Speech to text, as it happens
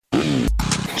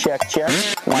check, check.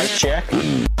 Mic check.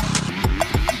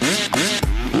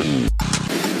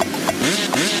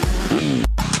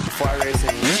 Fly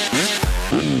racing.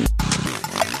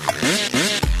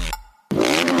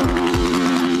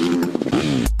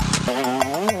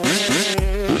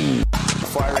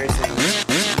 Fly racing.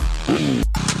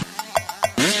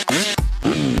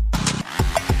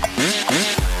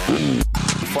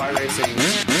 Fly racing.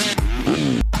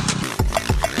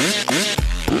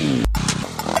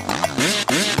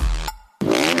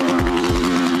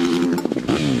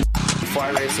 Fly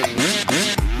racing.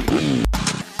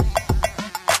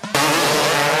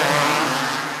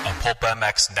 A Pulp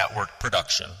MX Network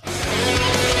production.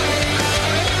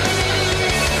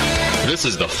 This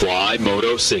is the Fly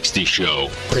Moto 60 Show.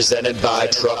 Presented by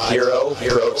Truck Hero,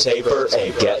 Pro Taper,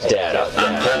 and Get Data.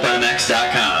 On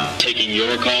PulpMX.com, taking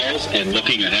your calls and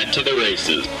looking ahead to the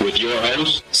races with your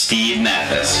host, Steve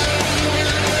Matthes.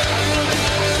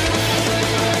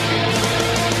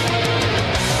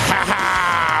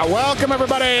 Welcome,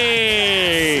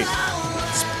 everybody.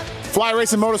 Fly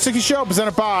Racing Moto 60 Show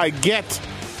presented by Get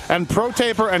and Pro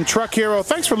Taper and Truck Hero.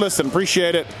 Thanks for listening.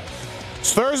 Appreciate it.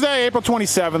 It's Thursday, April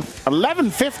 27th,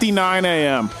 11:59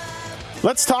 a.m.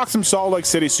 Let's talk some Salt Lake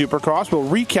City Supercross. We'll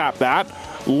recap that.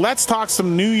 Let's talk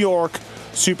some New York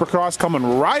Supercross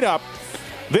coming right up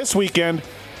this weekend.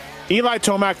 Eli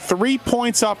Tomac 3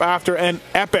 points up after an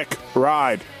epic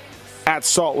ride at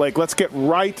Salt Lake. Let's get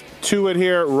right to it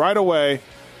here right away.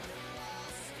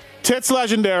 Tits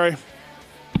Legendary.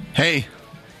 Hey.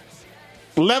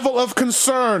 Level of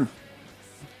concern.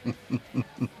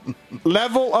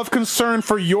 Level of concern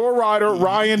for your rider,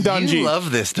 Ryan Dungey. You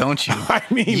love this, don't you? I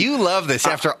mean, you love this.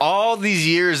 After all these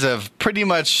years of pretty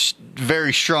much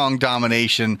very strong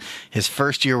domination, his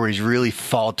first year where he's really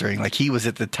faltering, like he was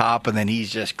at the top and then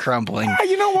he's just crumbling.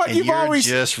 You know what? You've always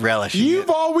just relishing. You've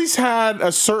always had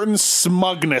a certain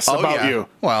smugness about you.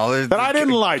 Well, that I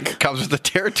didn't like. Comes with the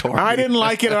territory. I didn't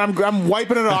like it, and I'm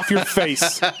wiping it off your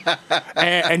face.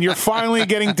 and you're finally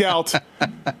getting dealt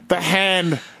the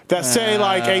hand that, say,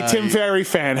 like a Tim Ferry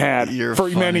fan had for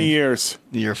funny. Many years.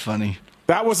 You're funny.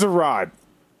 That was a ride.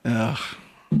 I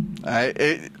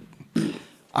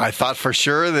thought for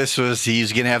sure he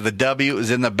was going to have the W. It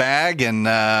was in the bag, and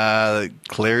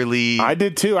clearly I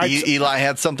did too. Eli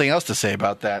had something else to say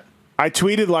about that. I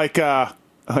tweeted like, oh,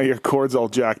 your cord's all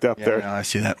jacked up there. Yeah, I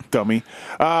see that. Dummy.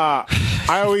 I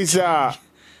always, I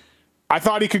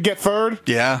thought he could get third.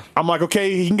 Yeah. I'm like,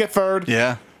 okay, he can get third.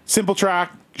 Yeah. Simple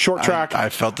track. Short track. I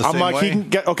felt the same way. I'm like, he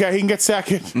can get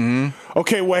second. Mm-hmm.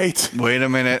 Okay, wait a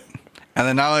minute. And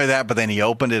then not only that, but then he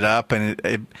opened it up, and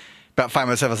about 5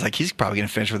 minutes, I was like, he's probably going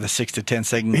to finish with a 6 to 10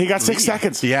 second. He got lead. 6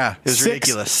 seconds. Yeah, it was 6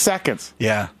 ridiculous. Seconds.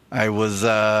 Yeah, I was.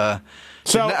 I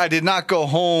did not go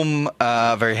home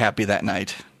very happy that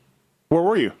night. Where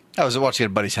were you? I was watching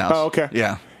at a buddy's house. Oh, okay.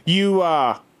 Yeah. You.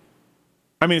 I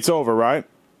mean, it's over, right?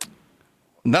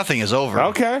 Nothing is over.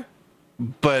 Okay.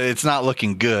 But it's not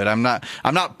looking good. I'm not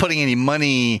putting any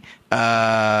money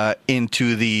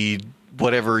into the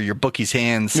whatever your bookie's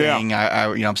hands saying.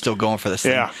 I'm still going for this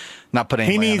thing. Yeah. Not putting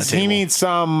any money on the table. He needs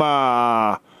something.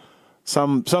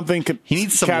 He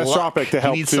needs some catastrophic luck. To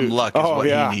help. He needs some luck. Is what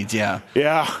he needs. Yeah.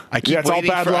 Yeah. It's all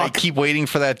bad luck. I keep waiting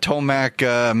for that Tomac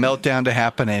meltdown to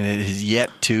happen, and it is yet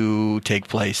to take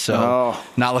place. So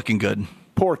not looking good.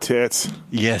 Poor Tits.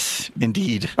 Yes,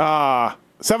 indeed.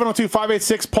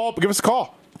 702-586-PULP. Give us a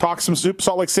call. Talk some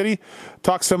Salt Lake City.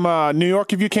 Talk some New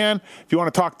York if you can. If you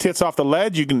want to talk tits off the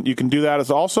ledge, you can do that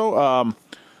as also.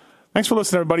 Thanks for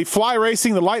listening, everybody. Fly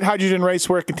Racing, the light hydrogen race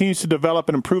where it continues to develop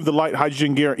and improve the light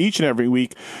hydrogen gear each and every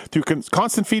week through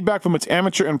constant feedback from its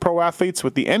amateur and pro athletes,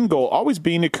 with the end goal always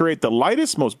being to create the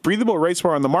lightest, most breathable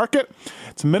racewear on the market.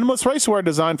 It's minimalist racewear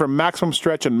designed for maximum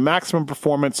stretch and maximum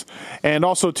performance. And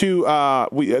also, too,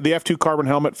 the F2 carbon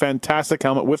helmet, fantastic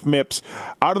helmet with MIPS,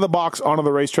 out of the box, onto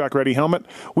the racetrack ready helmet.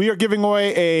 We are giving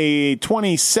away a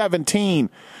 2017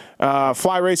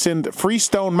 Fly Racing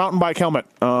Freestone mountain bike helmet.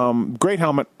 Great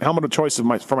helmet of choice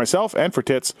for myself and for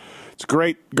Tits. It's a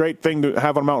great thing to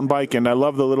have on a mountain bike, and I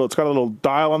love it's got a little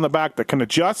dial on the back that can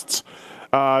adjust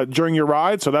during your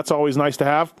ride, so that's always nice to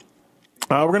have.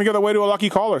 We're going to give away to a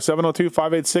lucky caller,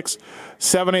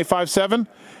 702-586-7857,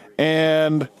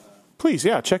 and please,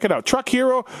 check it out. Truck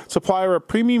Hero, supplier of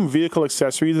premium vehicle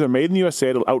accessories that are made in the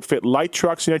USA to outfit light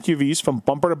trucks and SUVs from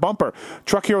bumper to bumper.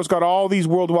 Truck Hero's got all these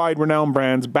worldwide renowned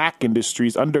brands: Back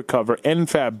Industries, Undercover,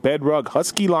 NFAB, Bedrug,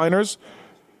 Husky Liners.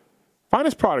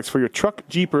 Finest products for your truck,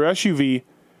 Jeep, or SUV.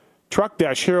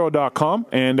 truck-hero.com.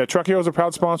 And Truck Hero is a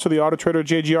proud sponsor of the Auto Trader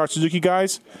JGR Suzuki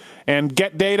guys. And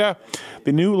Get Data,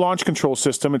 the new launch control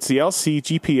system. It's the LC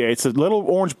GPA. It's a little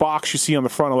orange box you see on the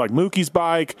front of like Mookie's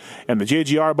bike and the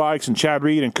JGR bikes and Chad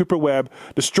Reed and Cooper Webb.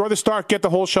 Destroy the start, get the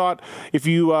whole shot. If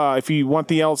you want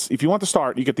the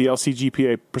start, you get the LC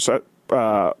GPA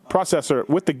processor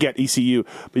with the Get ECU,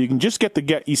 but you can just get the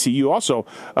Get ECU also.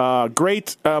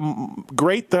 Great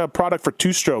product for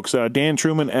two-strokes. Dan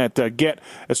Truman at Get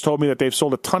has told me that they've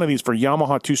sold a ton of these for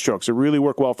Yamaha two-strokes. They really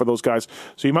work well for those guys,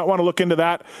 so you might want to look into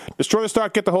that. Destroy the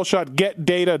start, get the whole shot,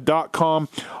 getdata.com.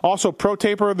 Also, Pro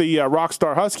Taper, the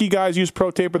Rockstar Husky guys use Pro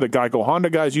Taper, the Geico Honda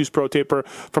guys use Pro Taper.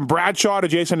 From Bradshaw to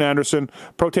Jason Anderson,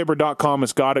 ProTaper.com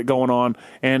has got it going on.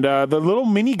 And the little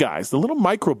mini guys, the little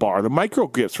micro bar, the micro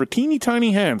grips for teeny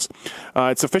tiny hands.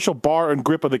 It's official bar and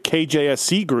grip of the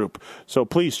KJSC group. So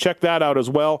please check that out as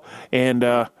well, and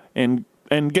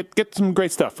get some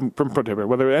great stuff from Pro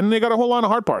Taper. And they got a whole line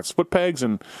of hard parts, foot pegs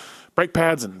and brake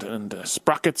pads and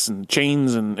sprockets and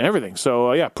chains and everything.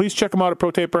 So yeah, please check them out at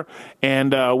Pro Taper.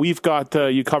 And we've got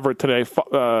you covered today.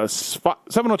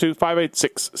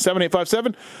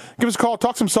 702-586-7857. Give us a call.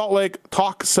 Talk some Salt Lake.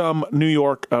 Talk some New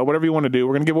York. Whatever you want to do.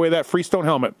 We're going to give away that Freestone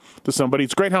helmet to somebody.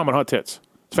 It's a great helmet, huh, Tits?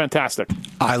 It's fantastic.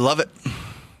 I love it.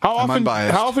 How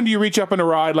often do you reach up in a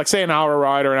ride, like say an hour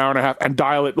ride or an hour and a half, and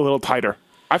dial it a little tighter?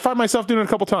 I find myself doing it a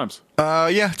couple times.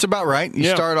 Yeah, it's about right. You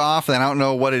start off, and I don't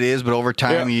know what it is, but over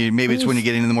time, maybe it's when you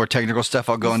get into the more technical stuff,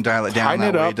 I'll go and dial it down.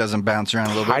 That way it doesn't bounce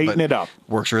around a little bit. Tighten it up.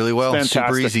 Works really well.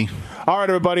 Super easy. All right,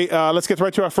 everybody, let's get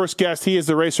right to our first guest. He is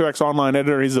the RacerX online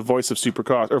editor. He's the voice of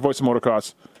Supercross, or voice of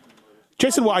motocross.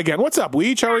 Jason Wygant. What's up,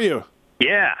 Weech? How are you?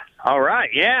 Yeah. All right.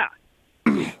 Yeah.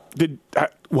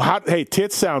 Hey,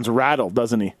 Tits sounds rattled,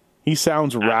 doesn't he? He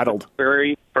sounds rattled. The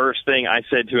very first thing I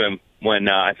said to him when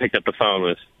I picked up the phone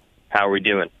was, "How are we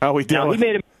doing?" How are we doing? Now, he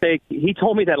made a mistake. He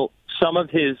told me that some of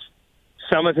his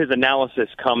analysis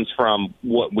comes from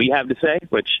what we have to say,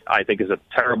 which I think is a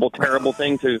terrible, terrible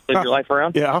thing to live your life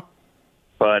around. Yeah.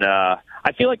 But I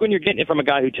feel like when you're getting it from a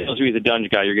guy who tells you he's a dungeon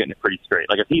guy, you're getting it pretty straight.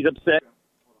 Like if he's upset,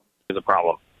 there's a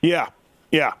problem. Yeah.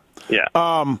 Yeah.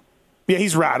 Yeah,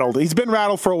 he's rattled. He's been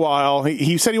rattled for a while.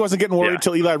 He said he wasn't getting worried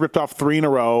until Eli ripped off 3 in a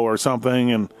row or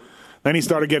something, and then he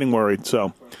started getting worried.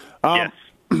 So, yes.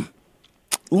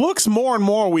 Looks more and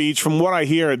more, Weege, from what I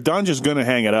hear, Dunge is going to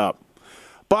hang it up.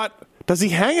 But does he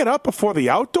hang it up before the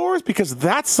outdoors? Because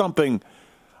that's something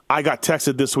I got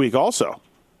texted this week also.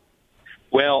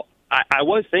 Well, I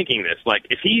was thinking this. Like,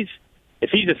 if he's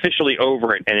officially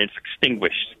over it and it's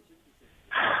extinguished,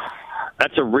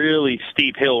 that's a really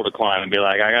steep hill to climb and be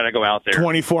like, I got to go out there.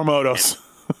 24 motos.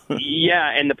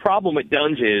 Yeah, and the problem with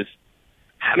Dunge is,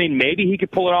 I mean, maybe he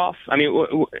could pull it off. I mean,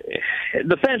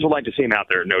 the fans would like to see him out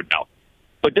there, no doubt.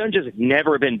 But Dunge has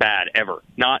never been bad, ever.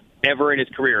 Not ever in his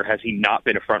career has he not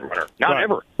been a front runner. Not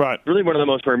ever. Right. Really one of the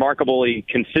most remarkably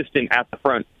consistent at the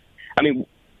front. I mean,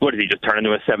 what, does he just turn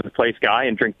into a 7th place guy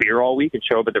and drink beer all week and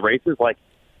show up at the races? Like,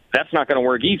 that's not going to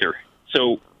work either.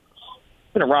 So,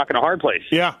 in a rock and a hard place.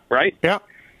 Yeah. Right? Yeah.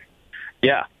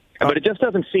 Yeah. But it just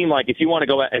doesn't seem like if you want to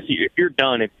go, if you're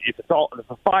done, if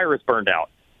the fire is burned out,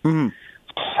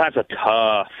 that's a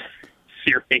tough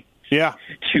series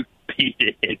to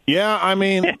beat in. Yeah, I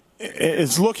mean,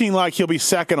 it's looking like he'll be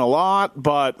second a lot,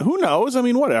 but who knows? I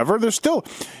mean, whatever. There's still,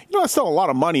 there's still a lot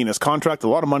of money in his contract, a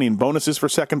lot of money in bonuses for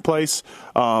second place.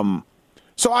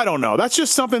 So I don't know. That's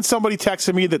just something somebody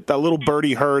texted me that little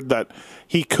birdie heard that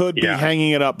he could be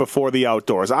hanging it up before the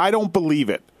outdoors. I don't believe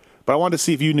it, but I wanted to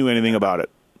see if you knew anything about it.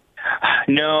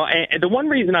 No, and the one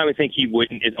reason I would think he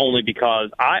wouldn't is only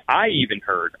because I've even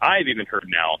heard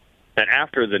now that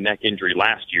after the neck injury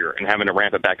last year and having to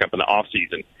ramp it back up in the off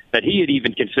season, that he had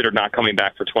even considered not coming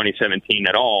back for 2017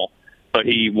 at all, but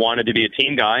he wanted to be a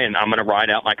team guy, and I'm going to ride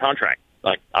out my contract.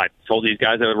 Like I told these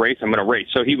guys I would race, I'm going to race.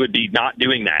 So he would be not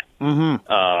doing that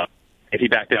if he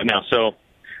backed out now. So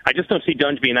I just don't see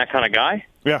Dunge being that kind of guy.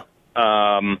 Yeah.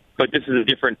 But this is a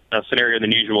different scenario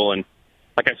than usual, and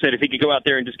like I said, if he could go out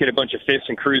there and just get a bunch of fifths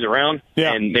and cruise around,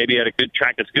 and maybe at a good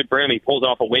track that's good for him, he pulls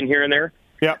off a win here and there.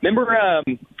 Yeah. Remember,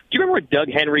 do you remember what Doug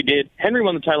Henry did? Henry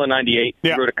won the title in '98.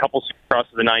 Yeah. He rode a couple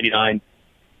Supercrosses in '99.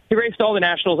 He raced all the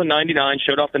Nationals in '99,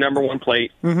 showed off the #1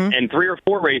 plate, and 3 or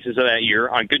 4 races of that year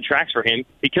on good tracks for him,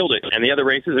 he killed it. And the other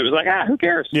races, it was like, who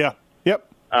cares? Yeah. Yep.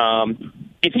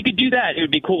 If he could do that, it would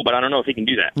be cool, but I don't know if he can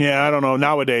do that. Yeah, I don't know.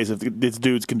 Nowadays, if these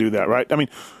dudes can do that, right? I mean,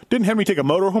 didn't Henry take a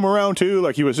motorhome around, too?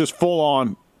 Like, he was just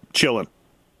full-on chilling.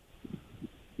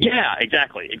 Yeah,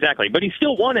 exactly. But he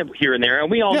still won it here and there,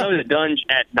 and we all know that Dunge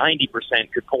at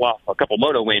 90% could pull off a couple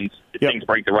moto wins if things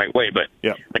break the right way. But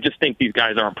I just think these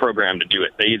guys aren't programmed to do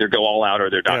it. They either go all out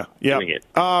or they're not doing it.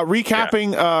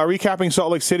 Recapping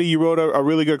Salt Lake City, you wrote a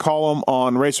really good column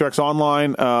on RacerX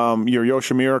Online, your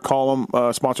Yoshimura column,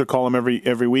 sponsored column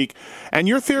every week. And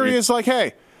your theory is like,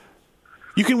 hey,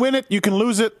 you can win it, you can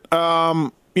lose it.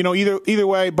 Either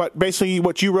way, but basically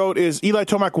what you wrote is Eli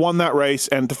Tomac won that race,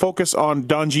 and to focus on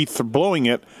Dungey blowing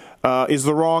it is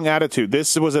the wrong attitude.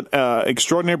 This was an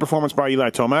extraordinary performance by Eli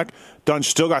Tomac. Dunge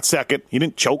still got second. He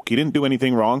didn't choke. He didn't do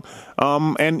anything wrong.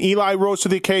 And Eli rose to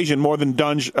the occasion more than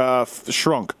Dunge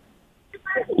shrunk.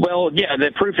 Well, yeah,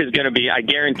 the proof is going to be, I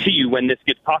guarantee you, when this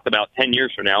gets talked about 10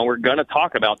 years from now, we're going to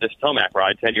talk about this Tomac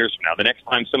ride 10 years from now. The next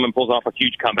time someone pulls off a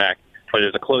huge comeback or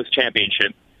there's a close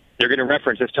championship, they're going to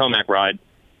reference this Tomac ride.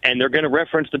 And they're going to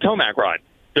reference the Tomac ride.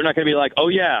 They're not going to be like, oh,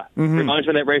 yeah, reminds me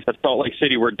of that race at Salt Lake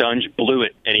City where Dunge blew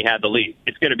it and he had the lead.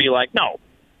 It's going to be like, no,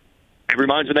 it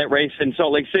reminds me of that race in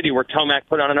Salt Lake City where Tomac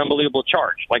put on an unbelievable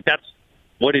charge. Like, that's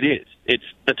what it is. It's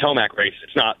the Tomac race.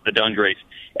 It's not the Dunge race.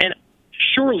 And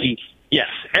surely, yes,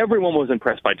 everyone was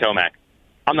impressed by Tomac.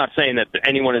 I'm not saying that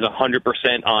anyone is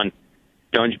 100% on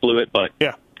Dunge blew it, but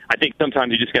I think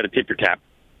sometimes you just got to tip your cap.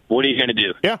 What are you going to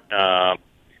do? Yeah.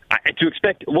 To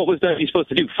expect, what was Dunge supposed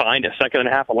to do? Find a second and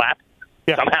a half a lap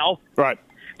somehow? Right.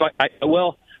 But I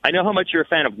know how much you're a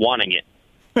fan of wanting it.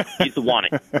 He's the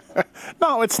wanting.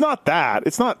 No, it's not that.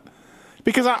 It's not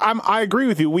because I agree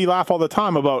with you. We laugh all the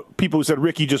time about people who said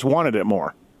Ricky just wanted it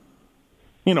more.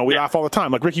 We laugh all the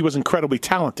time. Like Ricky was incredibly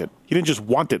talented. He didn't just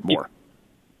want it more.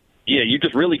 Yeah, you're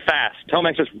just really fast.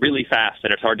 Tomac's just really fast,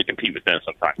 and it's hard to compete with them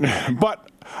sometimes. But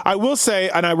I will say,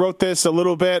 and I wrote this a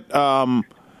little bit.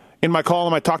 In my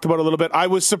column, I talked about it a little bit. I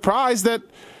was surprised that,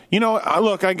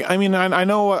 look, I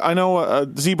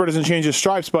know Zebra doesn't change his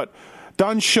stripes, but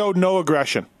Dunge showed no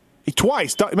aggression.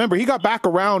 Twice. Remember, he got back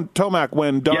around Tomac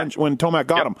when Tomac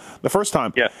got him the first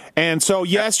time. Yeah. And so,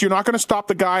 yes, you're not going to stop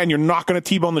the guy and you're not going to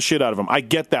T-bone the shit out of him. I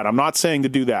get that. I'm not saying to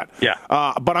do that. Yeah.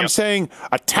 But I'm saying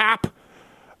a tap,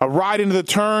 a ride into the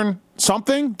turn,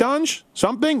 something, Dunge,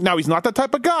 something. Now, he's not that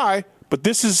type of guy, but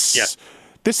this is... Yeah.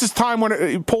 This is time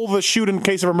when pull the chute in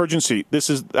case of emergency.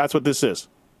 That's what this is.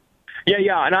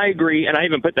 Yeah, and I agree, and I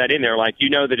even put that in there. Like,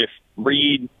 that if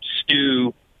Reed,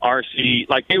 Stu, RC,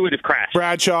 like they would have crashed.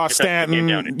 Bradshaw, Stanton,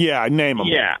 name them.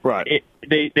 Yeah, right.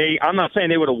 I'm not saying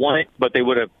they would have won it, but they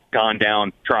would have gone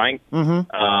down trying.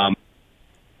 Mm-hmm.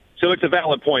 So it's a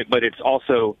valid point, but it's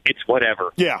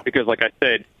whatever. Yeah. Because, like I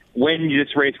said, when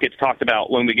this race gets talked about,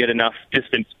 when we get enough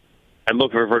distance and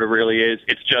look for what it really is,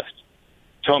 it's just.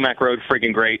 Tomac rode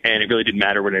freaking great, and it really didn't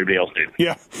matter what anybody else did.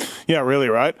 Yeah, really,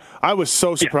 right? I was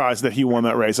so surprised that he won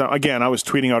that race. Again, I was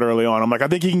tweeting out early on. I'm like, I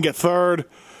think he can get third.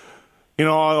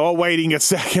 Oh, wait, he can get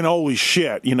second. Holy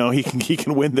shit. He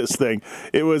can win this thing.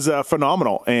 It was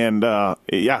phenomenal. And,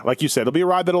 like you said, it'll be a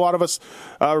ride that a lot of us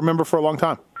remember for a long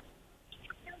time.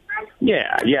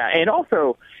 Yeah. And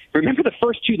also, remember the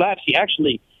first two laps, he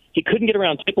couldn't get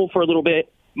around Tipple for a little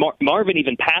bit. Marvin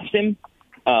even passed him.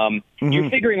 You're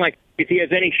figuring, like, if he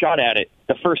has any shot at it,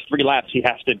 the first three laps he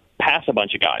has to pass a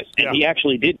bunch of guys. And he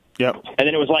actually did. Yep. And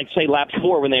then it was like, say, lap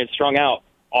 4 when they had strung out,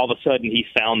 all of a sudden he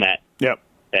found that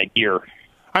gear.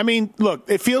 I mean, look,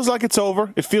 it feels like it's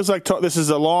over. It feels like this is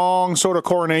a long sort of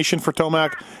coronation for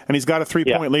Tomac, and he's got a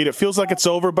 3-point lead. It feels like it's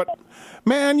over, but,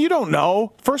 man, you don't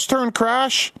know. First turn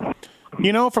crash,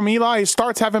 from Eli, his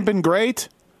starts haven't been great.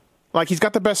 Like, he's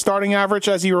got the best starting average,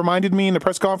 as he reminded me in the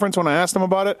press conference when I asked him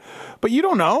about it. But you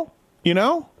don't know,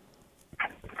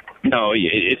 No,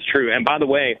 it's true. And by the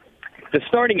way, the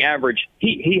starting average,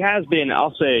 he has been,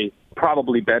 I'll say,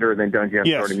 probably better than Dungy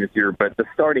starting this year, but the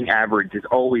starting average is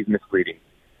always misleading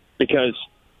because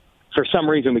for some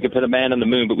reason we could put a man on the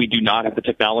moon, but we do not have the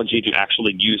technology to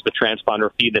actually use the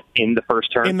transponder feed that's in the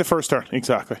first turn. In the first turn,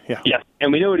 exactly, yeah. Yeah,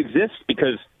 and we know it exists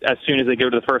because as soon as they go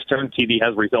to the first turn, TV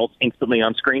has results instantly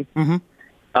on screen.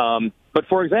 Mm-hmm. But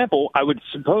for example, I would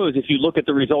suppose if you look at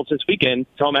the results this weekend,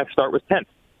 Tomac's start was 10th,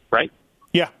 right?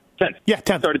 Yeah. 10th. Yeah,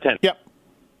 10th. Started 10th. Yep.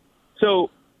 So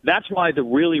that's why the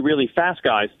really, really fast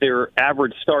guys, their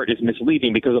average start is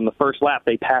misleading because on the first lap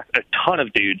they passed a ton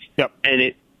of dudes. Yep.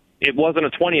 And it wasn't a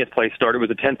 20th place start, it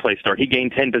was a 10th place start. He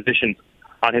gained 10 positions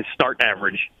on his start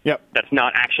average. Yep. That's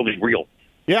not actually real.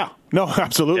 Yeah, no,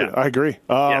 absolutely. Yeah. I agree.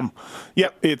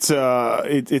 It's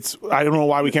I don't know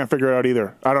why we can't figure it out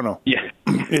either. I don't know. Yeah.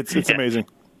 It's amazing.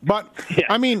 But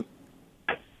I mean,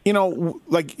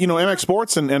 MX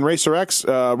Sports and Racer X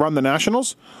run the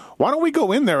Nationals. Why don't we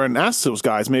go in there and ask those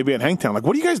guys maybe at Hangtown, like,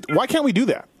 why can't we do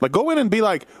that? Like, go in and be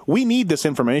like, we need this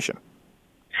information.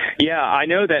 Yeah, I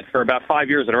know that for about 5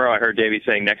 years in a row I heard Davey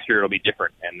saying next year it'll be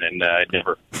different, and then it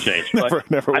never changed. never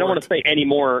I don't want worked. to say any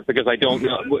more because I don't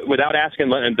know. Without asking,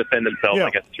 letting them defend themselves, Yeah.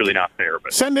 I guess it's really not fair.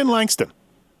 But Send in Langston.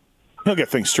 He'll get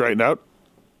things straightened out.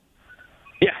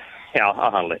 yeah,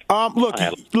 I'll handle it.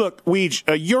 Look, Weege,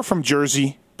 you're from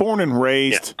Jersey, born and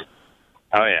raised. Yeah.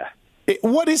 Oh, yeah.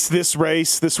 What is this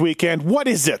race this weekend? What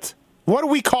is it? What do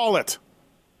we call it?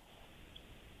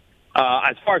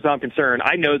 As far as I'm concerned,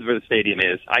 I know where the stadium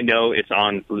is. I know it's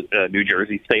on New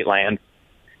Jersey state land.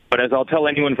 But as I'll tell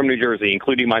anyone from New Jersey,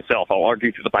 including myself, I'll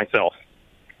argue with myself,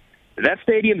 that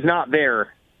stadium's not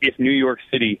there if New York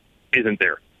City isn't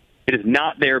there. It is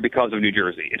not there because of New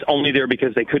Jersey. It's only there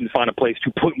because they couldn't find a place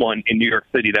to put one in New York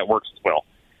City that works as well.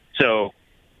 So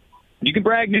you can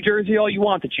brag New Jersey all you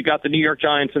want that you got the New York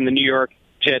Giants and the New York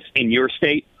Jets in your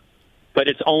state, but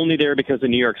it's only there because of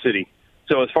New York City.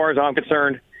 So as far as I'm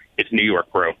concerned, it's New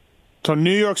York, bro. So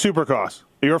New York Supercross.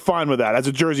 You're fine with that as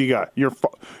a Jersey guy. You're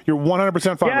 100% fine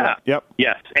with that. Yep.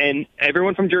 Yes, and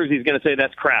everyone from Jersey is going to say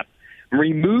that's crap.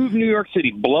 Remove New York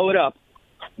City, blow it up,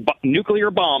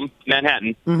 nuclear bomb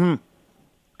Manhattan, and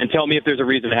tell me if there's a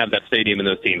reason to have that stadium and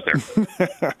those teams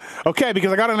there. Okay,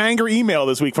 because I got an angry email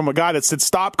this week from a guy that said,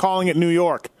 stop calling it New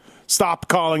York. Stop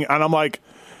calling it. And I'm like,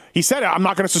 he said, I'm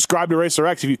not going to subscribe to Racer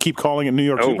X if you keep calling it New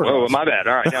York Supercross. Oh, my bad.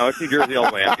 All right, now it's New Jersey all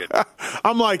the way. I'm good.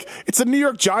 I'm like, it's the New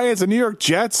York Giants, the New York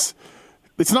Jets.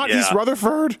 It's not East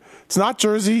Rutherford. It's not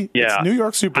Jersey. Yeah. It's New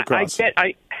York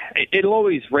Supercross. It'll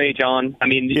always rage on. I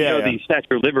mean, the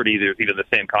Statue of Liberty, there's even the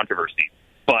same controversy.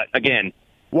 But again,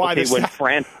 why? when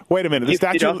France? Wait a minute.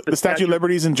 The Statue of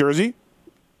Liberty is in Jersey?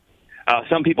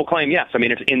 Some people claim yes. I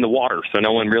mean, it's in the water, so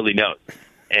no one really knows.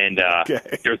 And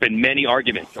there's been many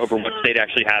arguments over what state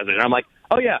actually has it. And I'm like,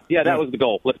 oh, yeah, that was the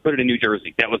goal. Let's put it in New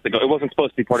Jersey. That was the goal. It wasn't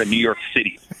supposed to be part of New York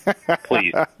City.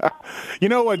 Please. You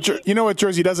know what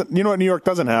Jersey doesn't? You know what New York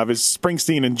doesn't have is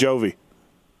Springsteen and Jovi.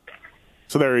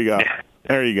 So there you go.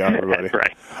 There you go, everybody.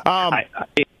 Right.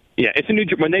 It's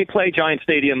a when they play Giant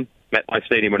Stadium, MetLife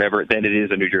Stadium, whatever, then it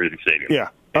is a New Jersey stadium. Yeah.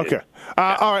 Okay.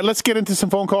 All right, let's get into some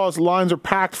phone calls. Lines are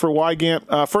packed for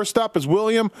Wygant. First up is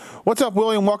William. What's up,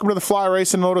 William? Welcome to the Fly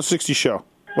Racing Moto 60 show.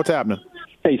 What's happening?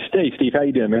 Hey, Steve. How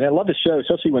you doing, man? I love the show,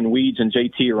 especially when Weeds and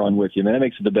JT are on with you, man. That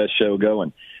makes it the best show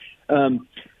going.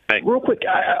 Real quick,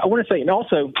 I want to say, and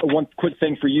also one quick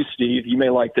thing for you, Steve. You may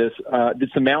like this. Did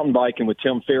some mountain biking with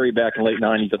Tim Ferry back in the late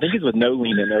 90s. I think he's with No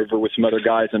Leaning over with some other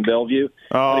guys in Bellevue.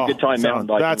 Oh, had a good time mountain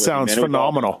biking. That sounds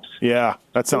phenomenal. Awesome. Yeah,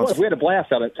 that sounds. We had a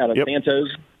blast out of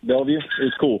Santos, Bellevue. It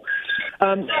was cool.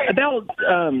 About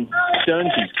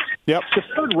Dungy. Yep. The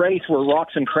third race where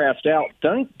Roxon crashed out,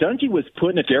 Dungy was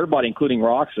putting it to everybody, including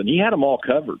Roxon. He had them all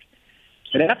covered.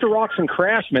 And after Roxon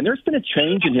crashed, man, there's been a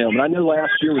change in him. And I know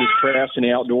last year with his crash in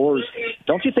the outdoors,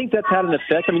 don't you think that's had an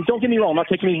effect? I mean, don't get me wrong. I'm not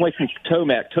taking anything away from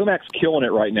Tomac. Tomac's killing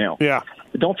it right now. Yeah.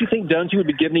 But don't you think Dungy would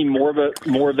be giving him more of a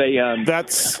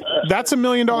That's $1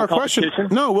 million question.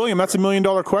 No, William, that's $1 million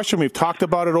question. We've talked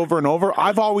about it over and over.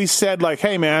 I've always said, like,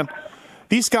 hey, man,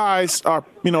 these guys are,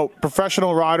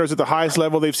 professional riders at the highest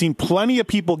level. They've seen plenty of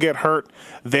people get hurt.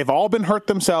 They've all been hurt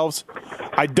themselves.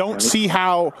 I don't see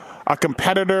how a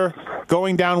competitor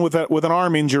going down with an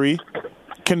arm injury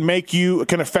can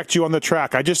affect you on the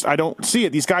track. I don't see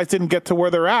it. These guys didn't get to where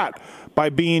they're at by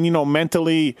being,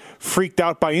 mentally freaked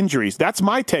out by injuries. That's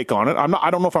my take on it. I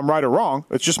don't know if I'm right or wrong.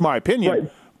 It's just my opinion.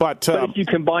 Right. But if you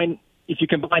combine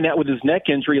that with his neck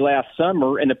injury last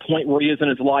summer and the point where he is in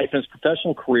his life and his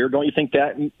professional career, don't you think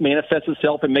that manifests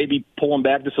itself and maybe pull him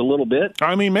back just a little bit?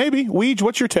 I mean, maybe. Weege,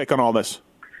 what's your take on all this?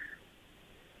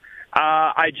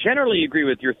 I generally agree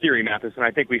with your theory, Matthes, and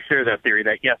I think we share that theory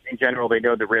that, yes, in general, they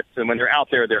know the risks, and when they're out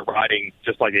there, they're riding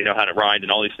just like they know how to ride,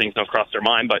 and all these things don't cross their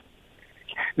mind. But,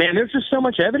 man, there's just so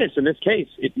much evidence in this case.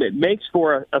 It makes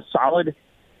for a solid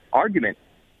argument.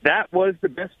 That was the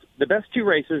best two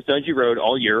races Dungy rode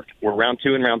all year were round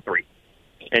 2 and round 3,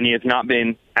 and he has not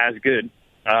been as good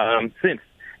since.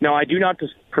 Now, I do not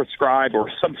prescribe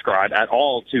or subscribe at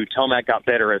all to Tomac got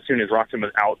better as soon as Roxon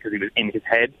was out because he was in his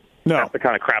head. No. That's the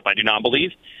kind of crap I do not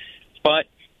believe. But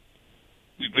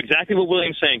exactly what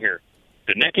William's saying here.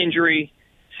 The neck injury,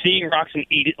 seeing Roxon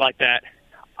eat it like that,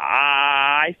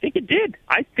 I think it did.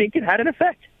 I think it had an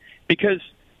effect because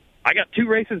I got 2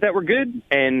 races that were good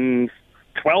and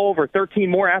 12 or 13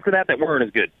 more after that weren't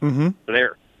as good. Mm-hmm. So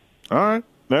there. All right.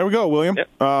 There we go, William.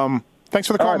 Yep. Thanks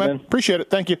for the call, man. Appreciate it.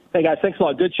 Thank you. Hey, guys. Thanks a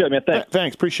lot. Good show, man. Thanks.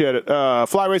 Thanks. Appreciate it.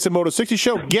 Fly Racing Moto 60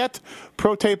 show. Get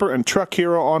Pro Taper and Truck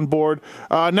Hero on board.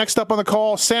 Next up on the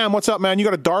call, Sam, what's up, man? You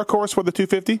got a dark horse for the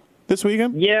 250 this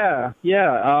weekend? Yeah.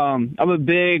 I'm a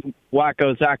big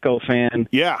Wacko Zacko fan.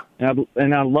 Yeah.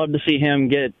 And I'd love to see him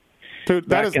get Dude,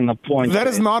 back in the points. That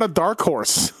is not a dark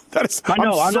horse. That is. I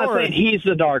know. I'm not sorry. saying he's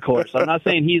the dark horse. I'm not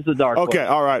saying he's the dark horse. Okay,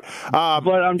 all right.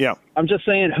 But I'm just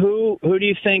saying, who do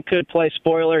you think could play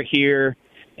spoiler here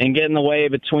and get in the way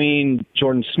between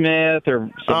Jordan Smith or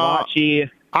Savachi?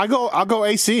 I'll go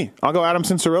AC. I'll go Adam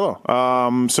Cincerillo.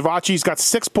 Savachi's got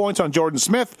 6 points on Jordan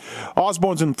Smith.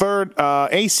 Osborne's in third.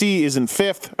 AC is in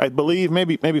fifth, I believe,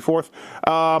 maybe fourth.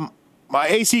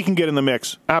 AC can get in the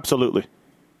mix. Absolutely.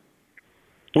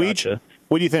 Gotcha.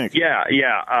 What do you think?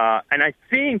 Yeah. And I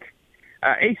think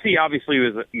AC obviously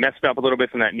was messed up a little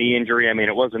bit from that knee injury. I mean,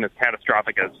 it wasn't as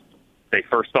catastrophic as they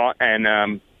first thought,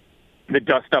 and the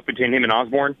dust up between him and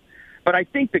Osborne. But I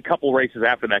think the couple races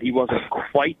after that, he wasn't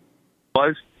quite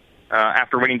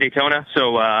after winning Daytona.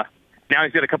 So now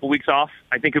he's got a couple weeks off.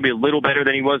 I think he'll be a little better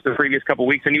than he was the previous couple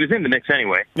weeks, and he was in the mix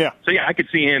anyway. Yeah. So, I could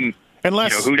see him,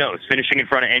 unless, who knows, finishing in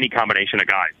front of any combination of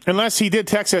guys. Unless he did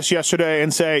text us yesterday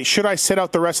and say, should I sit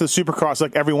out the rest of the Supercross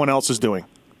like everyone else is doing?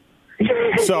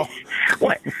 So,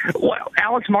 what?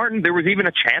 Alex Martin, there was even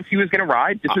a chance he was going to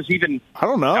ride? This was even... I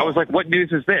don't know. I was like, what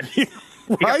news is this? Right?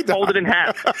 He got folded in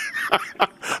half.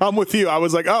 I'm with you. I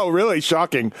was like, oh, really?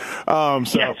 Shocking.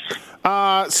 Yes.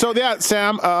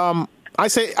 Sam, I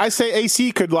say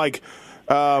AC could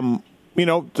Jordan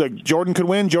could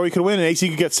win, Joey could win, and AC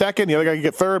could get second, the other guy could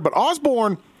get third. But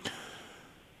Osborne,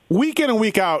 week in and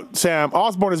week out, Sam,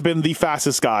 Osborne has been the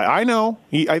fastest guy. I know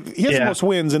he has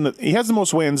the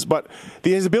most wins, but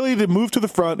his ability to move to the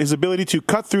front, his ability to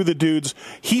cut through the dudes,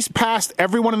 he's passed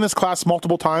everyone in this class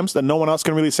multiple times. That no one else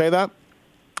can really say that.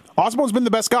 Osborne's been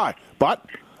the best guy, but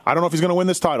I don't know if he's going to win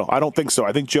this title. I don't think so.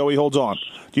 I think Joey holds on.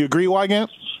 Do you agree,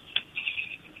 Wygant?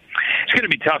 It's going to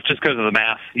be tough just because of the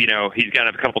math. He's got to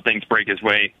have a couple things break his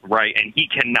way right, and he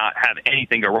cannot have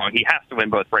anything go wrong. He has to win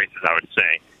both races, I would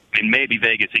say. I mean, maybe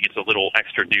Vegas, he gets a little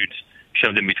extra dudes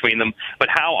shoved in between them. But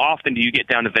how often do you get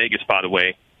down to Vegas, by the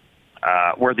way,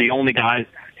 where the only guys...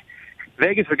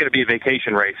 Vegas is going to be a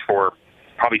vacation race for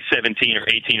probably 17 or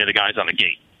 18 of the guys on the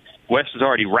gate. West is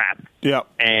already wrapped. Yeah.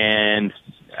 And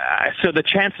so the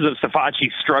chances of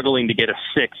Savachi struggling to get a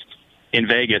sixth in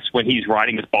Vegas when he's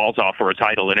riding his balls off for a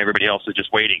title and everybody else is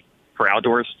just waiting for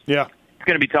outdoors, it's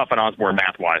going to be tough on Osborne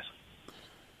math-wise.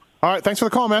 All right, thanks for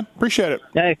the call, man. Appreciate it.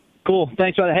 Hey, cool.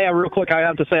 Thanks for that. Hey, real quick, I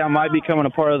have to say I might be becoming a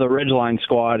part of the Ridgeline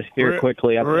squad here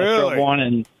quickly. I drove one,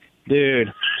 and,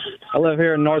 dude, I live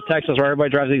here in North Texas where everybody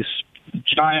drives these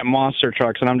giant monster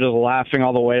trucks, and I'm just laughing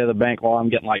all the way to the bank while I'm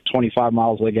getting like 25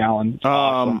 miles a gallon.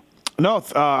 Awesome. No,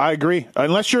 I agree.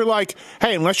 Unless you're like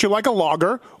a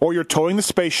logger, or you're towing the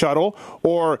space shuttle,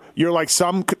 or you're like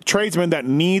some tradesman that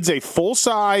needs a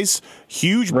full-size,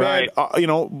 huge bed,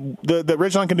 the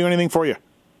Ridgeline can do anything for you.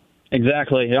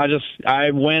 Exactly.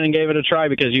 I went and gave it a try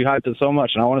because you hyped it so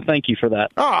much, and I want to thank you for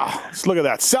that. Let's look at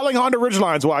that. Selling Honda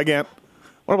Ridgelines, Wygant.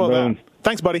 What about that?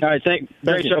 Thanks, buddy. All right,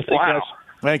 great show. Wow.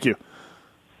 Thank you.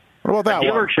 What about that? The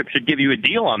dealership should give you a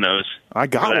deal on those. I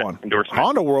got one.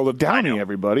 Honda World of Downey,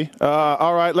 everybody.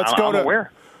 All right, let's go to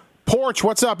aware. Porch.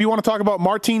 What's up? You want to talk about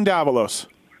Martin Davalos?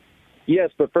 Yes,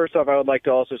 but first off, I would like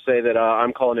to also say that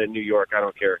I'm calling it New York. I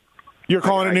don't care. You're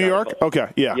calling it New York? Okay,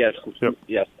 yeah. Yes. Yep.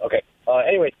 Yes. Okay.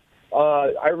 Anyway,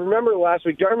 I remember last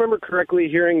week. Do I remember correctly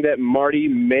hearing that Marty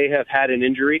may have had an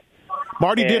injury?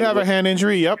 Marty did have a hand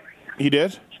injury. Yep, he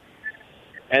did.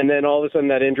 And then all of a sudden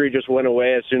that injury just went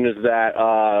away as soon as that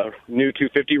new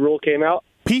 250 rule came out?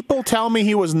 People tell me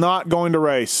he was not going to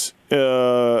race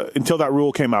until that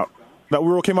rule came out. That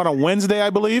rule came out on Wednesday, I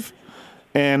believe,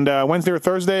 and Wednesday or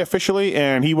Thursday officially,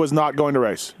 and he was not going to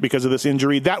race because of this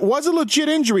injury. That was a legit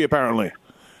injury, apparently.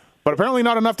 But apparently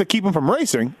not enough to keep him from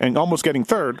racing and almost getting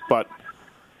third, but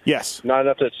yes. Not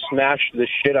enough to smash the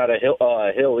shit out of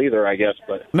Hill either, I guess.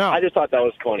 But no. I just thought that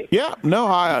was funny. Yeah, no.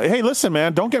 Hey, listen,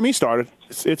 man, don't get me started.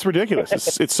 It's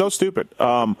ridiculous. It's so stupid.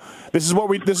 This is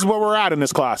where we're at in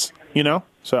this class,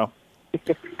 So.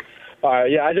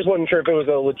 Yeah, I just wasn't sure if it was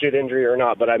a legit injury or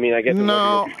not. But I mean, I guess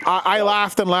no. I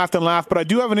laughed and laughed and laughed, but I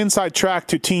do have an inside track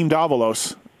to Team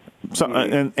Davalos. So,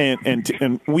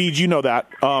 and Weed, you know that.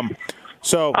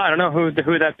 So I don't know who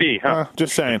would that be. Huh?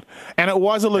 Just saying. And it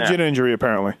was a legit injury,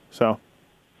 apparently. So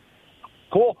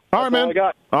cool. All right, man. All I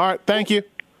got. All right, thank you.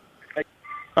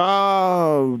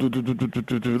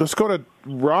 Let's go to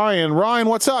Ryan. Ryan,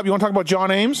 what's up? You want to talk about John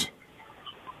Ames?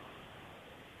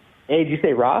 Hey, did you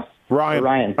say Ross? Ryan. Or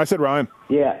Ryan. I said Ryan.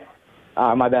 Yeah.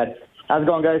 My bad. How's it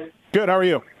going, guys? Good. How are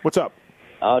you? What's up?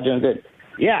 Doing good.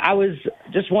 Yeah, I was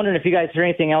just wondering if you guys heard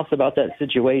anything else about that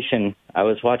situation. I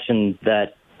was watching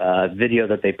that video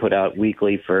that they put out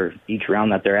weekly for each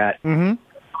round that they're at. Mm-hmm.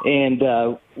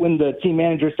 And when the team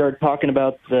manager started talking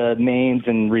about the mains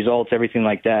and results, everything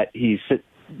like that,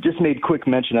 just made quick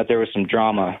mention that there was some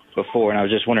drama before, and I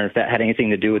was just wondering if that had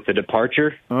anything to do with the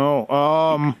departure.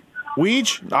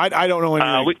 Weege? I don't know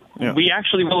anything. We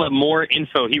actually will have more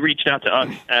info. He reached out to us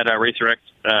at Racer X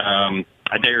a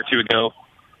day or two ago,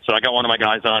 so I got one of my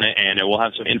guys on it, and we'll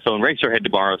have some info in Racerhead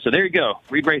tomorrow. So there you go.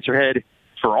 Read Racerhead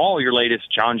for all your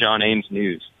latest John Ames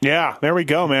news. Yeah, there we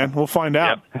go, man. We'll find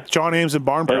out. Yep. John Ames and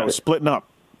Barn Barrel splitting up.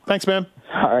 Thanks, man.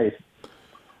 All right.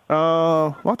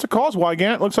 Lots of calls,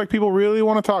 Wygant. Looks like people really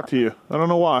want to talk to you. I don't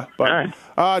know why.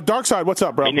 But Dark Side, what's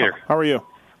up, bro? Me neither. How are you?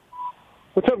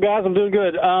 What's up, guys? I'm doing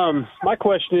good. My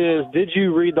question is, did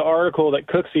you read the article that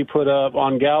Cooksey put up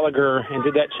on Gallagher, and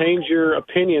did that change your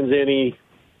opinions any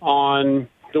on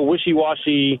the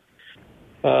wishy-washy,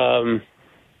 Where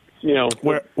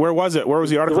was it? Where was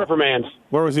the article? The reprimands.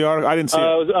 Where was the article? I didn't see it.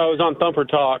 I was on Thumper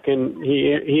Talk, and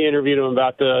he interviewed him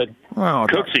about the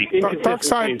Cooksey. Dark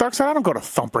Side, I don't go to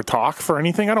Thumper Talk for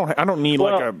anything. I don't need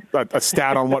a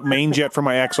stat on what main jet for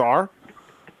my XR.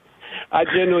 I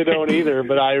genuinely don't either,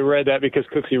 but I read that because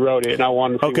Cooksey wrote it, and I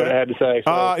wanted to see what I had to say.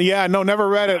 So. Never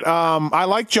read it. I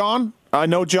like John. I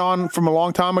know John from a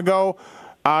long time ago.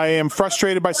 I am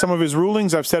frustrated by some of his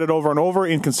rulings. I've said it over and over,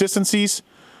 inconsistencies.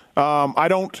 I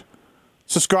don't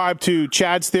subscribe to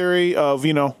Chad's theory of,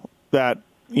 that,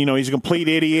 he's a complete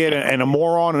idiot and a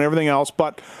moron and everything else,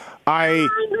 but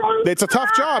it's a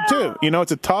tough job too.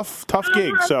 It's a tough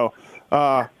gig. So,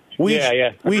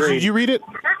 did you read it?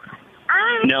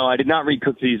 No, I did not read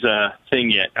Cooksey's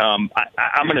thing yet. I'm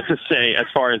going to just say, as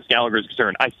far as Gallagher is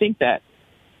concerned, I think that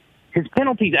his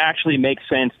penalties actually make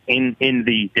sense in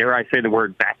the, dare I say the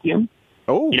word, vacuum.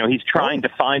 Oh, he's trying to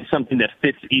find something that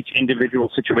fits each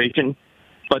individual situation.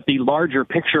 But the larger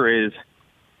picture is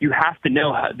you have to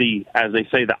know as they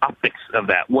say, the optics of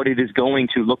that, what it is going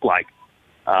to look like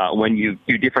when you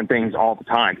do different things all the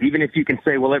time. Even if you can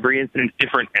say, well, every incident's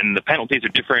different and the penalties are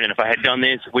different, and if I had done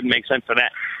this, it wouldn't make sense for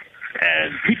that.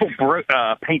 And people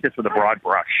paint this with a broad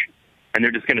brush, and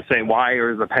they're just going to say, why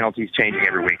are the penalties changing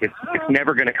every week? It's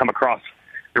never going to come across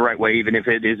the right way, even if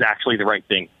it is actually the right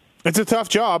thing. It's a tough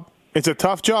job. But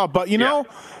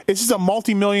this is a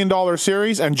multi-million-dollar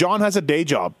series, and John has a day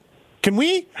job. Can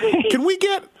we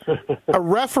get a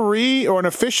referee or an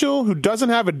official who doesn't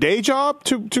have a day job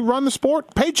to run the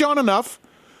sport? Pay John enough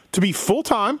to be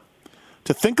full-time,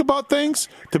 to think about things,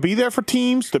 to be there for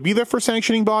teams, to be there for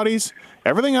sanctioning bodies,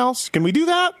 everything else. Can we do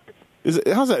that?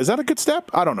 How's that? Is that a good step?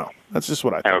 I don't know. That's just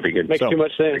what I think. That would be good. Makes too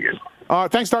much sense.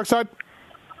 Thanks, Darkside.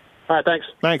 All right, thanks.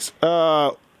 Thanks.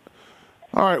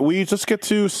 All right, let's get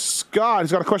to Scott.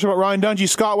 He's got a question about Ryan Dungey.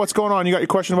 Scott, what's going on? You got your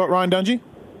question about Ryan Dungey?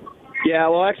 Yeah,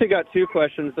 well, I actually got two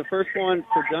questions. The first one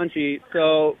for Dungey.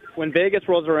 So when Vegas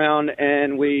rolls around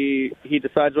and he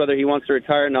decides whether he wants to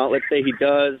retire or not, let's say he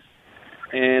does,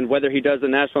 and whether he does the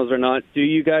Nationals or not, do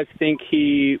you guys think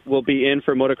he will be in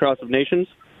for Motocross of Nations?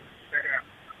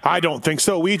 I don't think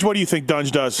so. Weege, what do you think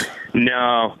Dunge does?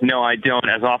 No, I don't.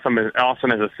 As awesome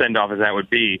as a send-off as that would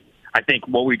be, I think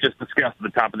what we just discussed at the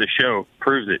top of the show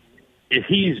proves it. If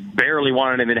he's barely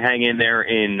wanted him to hang in there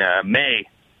in May,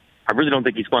 I really don't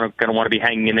think he's going to want to be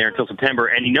hanging in there until September.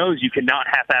 And he knows you cannot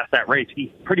half-ass that race. He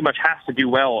pretty much has to do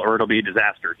well or it'll be a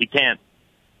disaster. He can't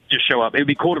just show up. It would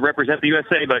be cool to represent the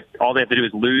USA, but all they have to do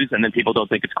is lose, and then people don't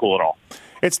think it's cool at all.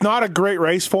 It's not a great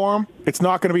race for him. It's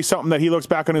not going to be something that he looks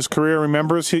back on his career and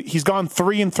remembers. He's gone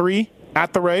 3-3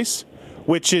 at the race,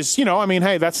 which is,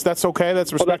 hey, that's okay.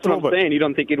 That's respectable. Well, that's what I'm saying. You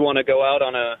don't think he'd want to go out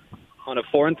on a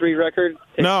 4-3 record?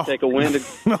 Take a win?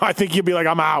 No, I think he'd be like,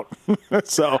 I'm out.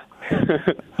 So.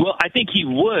 Well, I think he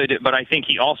would, but I think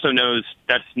he also knows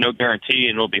that's no guarantee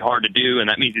and it'll be hard to do, and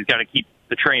that means he's got to keep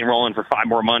the train rolling for 5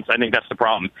 more months. I think that's the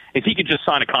problem. If he could just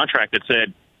sign a contract that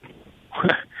said,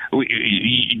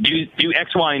 you do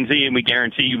X, Y, and Z, and we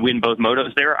guarantee you win both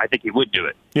motos there, I think he would do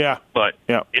it. Yeah. But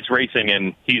it's racing,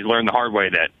 and he's learned the hard way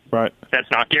that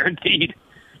that's not guaranteed.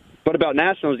 What about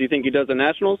Nationals? Do you think he does the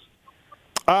Nationals?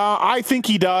 I think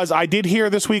he does. I did hear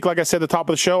this week, like I said at the top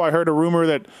of the show, I heard a rumor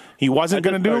that he wasn't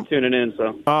going to do it. Tuning in,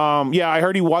 so. I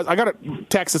heard he was. I got a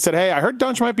text that said, hey, I heard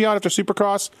Dunch might be out after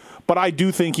Supercross, but I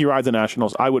do think he rides the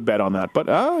Nationals. I would bet on that. But,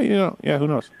 who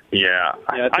knows? Yeah,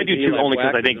 I do too, only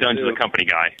because I think Dunch is a company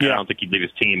guy. Yeah. I don't think he'd leave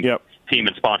his team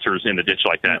and sponsors in the ditch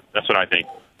like that. That's what I think.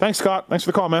 Thanks, Scott. Thanks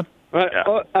for the call, man. All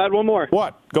right, I had one more.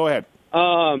 What? Go ahead.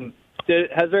 Did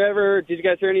you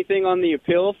guys hear anything on the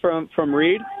appeal from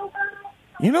Reed?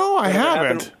 I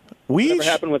haven't. What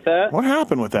happened with that? What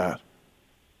happened with that?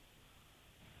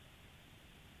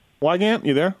 Wygant,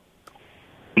 you there?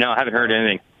 No, I haven't heard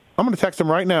anything. I'm going to text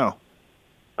him right now.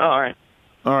 Oh, all right.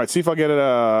 All right. See if I get it.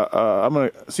 I'm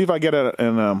going to see if I get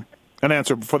an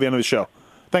answer before the end of the show.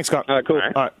 Thanks, Scott. All right. Cool.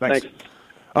 All right. Thanks.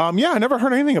 Yeah, I never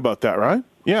heard anything about that, right?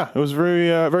 Yeah, it was very,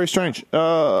 very strange.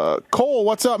 Cole,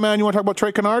 what's up, man? You want to talk about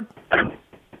Trey Kennard?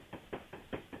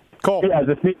 Cole. Yeah, is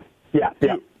this me? Yeah.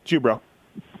 It's you, bro.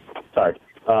 Sorry.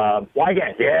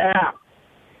 Wygant, yeah.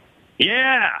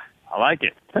 Yeah, I like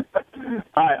it.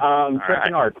 Hi, Trey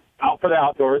Kennard, out for the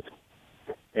outdoors.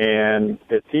 And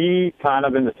is he kind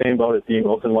of in the same boat as Dean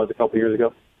Wilson was a couple years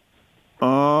ago?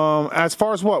 As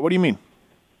far as what? What do you mean?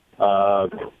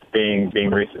 Is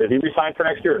he re-signed for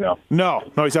next year or no? No,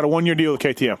 he's got a 1-year deal with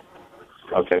KTM.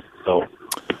 Okay, so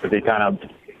is he kind of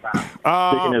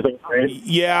sticking his own trade?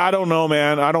 Yeah, I don't know,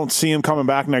 man. I don't see him coming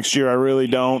back next year. I really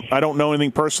don't. I don't know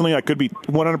anything personally. I could be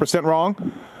 100% wrong.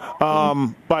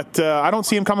 But I don't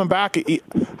see him coming back.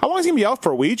 How long is he going to be out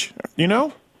for, Weege? You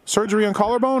know? Surgery on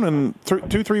collarbone in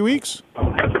 2-3 weeks?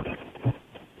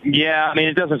 Yeah, I mean,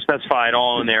 it doesn't specify at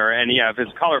all in there. And, yeah, if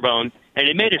it's collarbone, and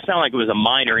it made it sound like it was a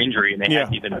minor injury, and they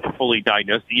hadn't even fully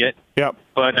diagnosed it yet. Yep.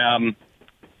 But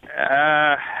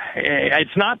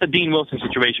it's not the Dean Wilson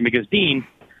situation, because Dean,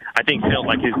 I think, felt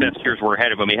like his best years were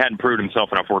ahead of him. He hadn't proved himself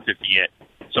in a 450 yet.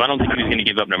 So I don't think he was going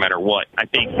to give up no matter what. I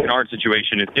think Kennard's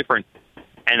situation is different.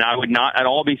 And I would not at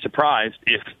all be surprised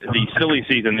if the silly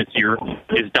season this year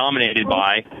is dominated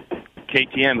by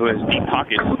KTM, who has deep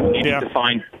pockets, needing to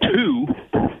find 2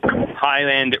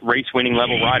 high-end race-winning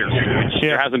level riders, which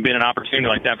there hasn't been an opportunity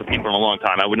like that for people in a long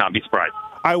time. I would not be surprised.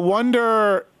 I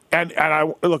wonder, and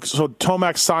I look, so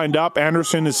Tomac signed up.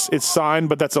 Anderson is signed,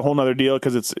 but that's a whole other deal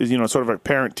because it's sort of a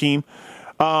parent team.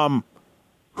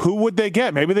 Who would they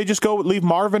get? Maybe they just leave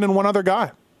Marvin and one other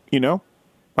guy. I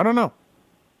don't know.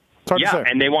 Yeah,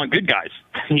 and they want good guys.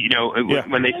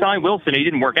 When they signed Wilson, he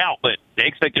didn't work out, but they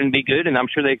expected him to be good, and I'm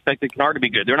sure they expected Kennard to be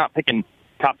good. They're not picking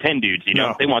top 10 dudes,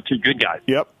 No. They want 2 good guys.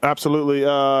 Yep, absolutely.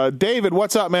 David,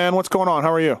 what's up, man? What's going on?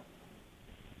 How are you?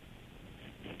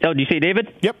 Oh, did you say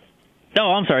David? Yep.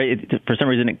 No, I'm sorry. For some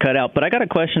reason it cut out, but I got a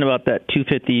question about that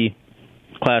 250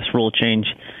 class rule change.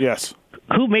 Yes.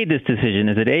 Who made this decision?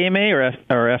 Is it AMA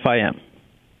or FIM?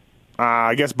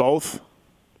 I guess both.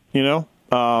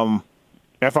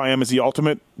 FIM is the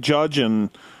ultimate judge,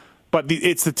 but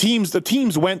it's the teams. The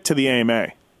teams went to the AMA,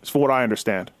 is for what I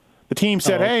understand. The team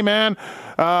said, "Hey, man,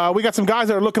 we got some guys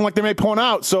that are looking like they may point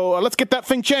out, so let's get that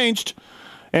thing changed."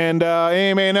 And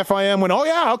AMA and FIM went, "Oh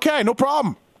yeah, okay, no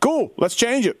problem, cool, let's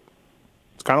change it."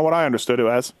 It's kind of what I understood it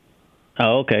as.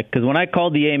 Oh, okay. Because when I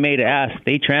called the AMA to ask,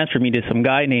 they transferred me to some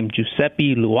guy named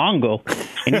Giuseppe Luongo,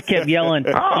 and he kept yelling,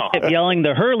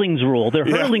 the Hurlings rule,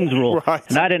 Hurlings rule, right.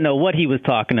 And I didn't know what he was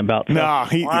talking about. So. No,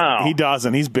 he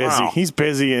doesn't. He's busy. Wow. He's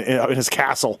busy in his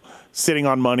castle, sitting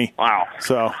on money. Wow.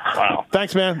 So,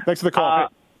 thanks, man. Thanks for the call.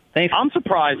 Thanks. I'm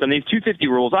surprised on these 250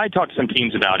 rules. I talked to some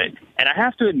teams about it, and I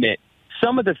have to admit,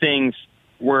 some of the things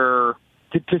were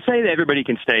to say that everybody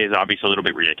can stay is obviously a little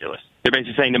bit ridiculous. They're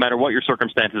basically saying no matter what your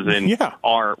circumstances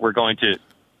are, we're going to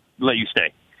let you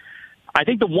stay. I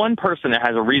think the one person that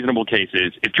has a reasonable case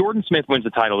is if Jordan Smith wins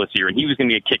the title this year and he was going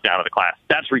to get kicked out of the class,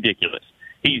 that's ridiculous.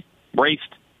 He's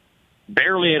raced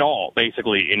barely at all,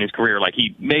 basically, in his career. Like,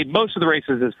 he made most of the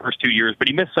races his first 2 years, but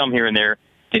he missed some here and there,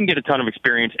 didn't get a ton of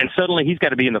experience, and suddenly he's got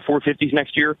to be in the 450s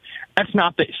next year. That's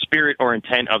not the spirit or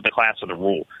intent of the class or the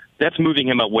rule. That's moving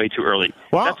him up way too early.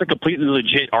 Well, that's a completely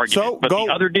legit argument. But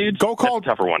the other dudes, that's a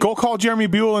tougher one. Go call Jeremy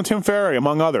Buell and Tim Ferry,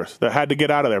 among others, that had to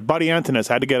get out of there. Buddy Antonis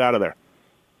had to get out of there.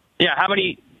 Yeah, how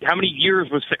many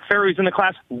years was Ferry's in the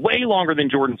class? Way longer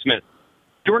than Jordan Smith.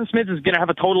 Jordan Smith is going to have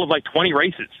a total of like 20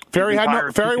 races. Ferry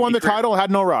won the title, had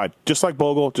no ride, just like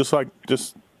Bogle,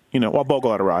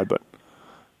 Bogle had a ride, but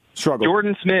struggled.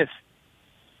 Jordan Smith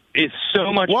is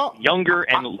so much younger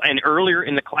and earlier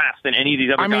in the class than any of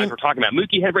these other guys we're talking about.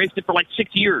 Mookie had raced it for like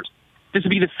 6 years. This would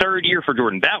be the 3rd year for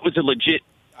Jordan. That was a legit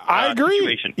I agree.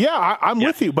 situation. Yeah, I'm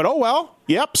with you, but oh well.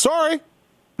 Yep, sorry.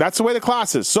 That's the way the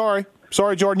class is. Sorry,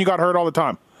 Jordan, you got hurt all the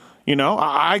time.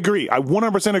 I agree. I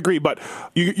 100% agree. But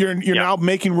you're now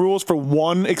making rules for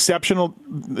one exceptional,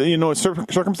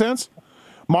 circumstance.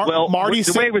 Marty,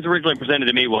 the way it was originally presented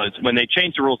to me was when they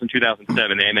changed the rules in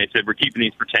 2007. The AMA said we're keeping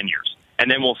these for 10 years, and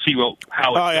then we'll see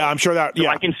how. Oh yeah, I'm sure that. So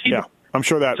yeah, I can see. Yeah, I'm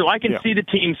sure that. So I can see the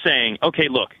team saying, "Okay,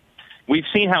 look, we've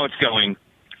seen how it's going.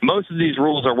 Most of these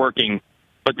rules are working,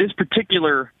 but this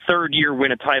particular 3rd year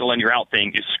win a title and you're out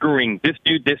thing is screwing this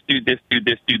dude, this dude, this dude,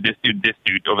 this dude, this dude, this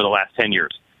dude over the last 10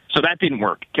 years. So that didn't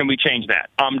work. Can we change that?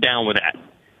 I'm down with that.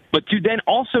 But to then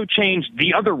also change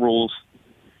the other rules,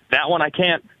 that one I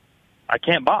can't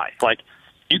buy. Like,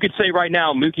 you could say right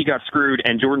now Mookie got screwed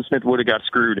and Jordan Smith would have got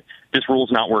screwed. This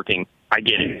rule's not working. I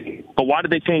get it. But why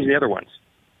did they change the other ones?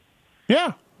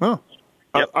 Yeah. Oh.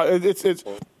 Yep.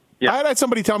 I had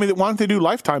somebody tell me that wanted to do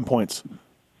lifetime points,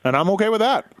 and I'm okay with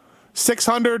that.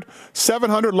 600,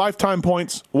 700 lifetime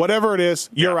points, whatever it is,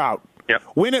 you're out. Yep.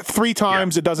 Win it 3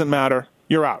 times, it doesn't matter.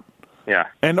 You're out. Yeah.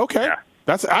 And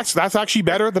that's actually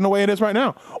better than the way it is right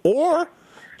now. Or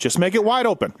just make it wide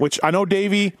open, which I know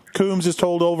Davey Coombs is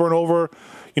told over and over,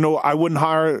 why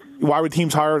would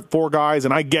teams hire 4 guys?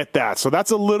 And I get that. So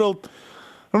that's a little,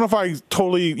 I don't know if I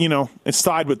totally,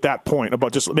 side with that point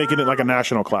about just making it like a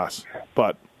national class.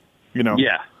 But,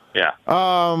 Yeah.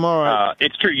 All right.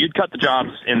 It's true. You'd cut the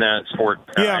jobs in the sport,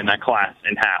 in that class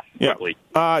in half quickly.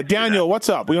 Daniel, what's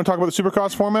up? We want to talk about the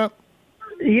Supercross format?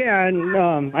 Yeah,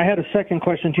 and I had a second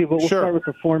question too, but we'll start with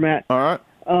the format. All right.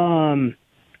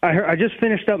 I just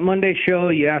finished up Monday's show.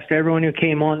 You asked everyone who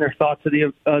came on their thoughts of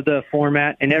the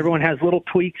format, and everyone has little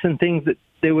tweaks and things that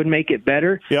they would make it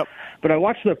better. Yep. But I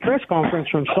watched the press conference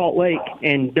from Salt Lake,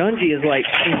 and Dungey seems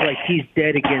like he's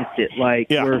dead against it. Like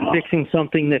we're fixing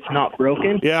something that's not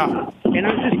broken. Yeah. And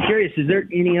I'm just curious: is there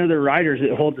any other riders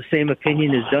that hold the same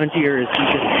opinion as Dungey, or is he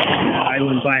just on an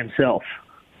island by himself?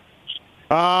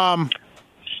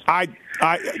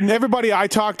 Everybody I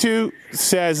talk to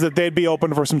says that they'd be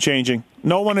open for some changing.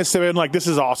 No one has said like, this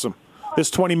is awesome. This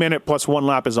 20-minute plus 1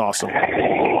 lap is awesome.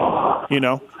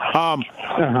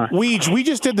 We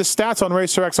just did the stats on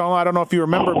Racer X Online. I don't know if you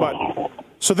remember, but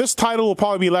so this title will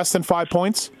probably be less than 5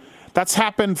 points. That's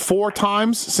happened 4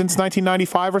 times since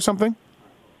 1995 or something.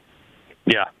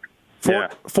 Yeah.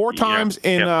 Four times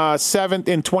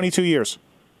in 22 years.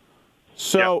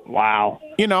 So wow.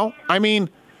 I mean,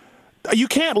 you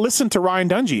can't listen to Ryan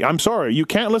Dungey. I'm sorry. You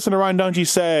can't listen to Ryan Dungey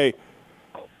say,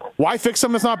 why fix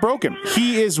something that's not broken?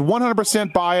 He is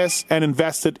 100% biased and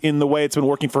invested in the way it's been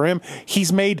working for him.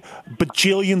 He's made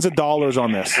bajillions of dollars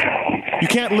on this. You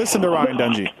can't listen to Ryan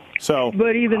Dungey. So,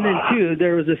 but even then, too,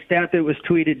 there was a stat that was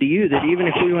tweeted to you that even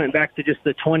if we went back to just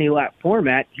the 20-lap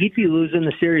format, he'd be losing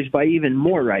the series by even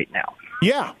more right now.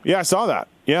 Yeah, I saw that.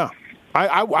 Yeah.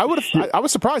 I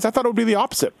was surprised. I thought it would be the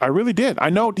opposite. I really did.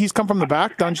 I know he's come from the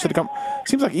back. Dungey's had to come.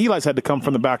 Seems like Eli's had to come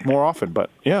from the back more often, but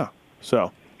yeah.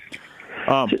 So.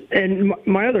 And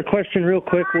my other question, real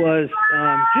quick, was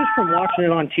just from watching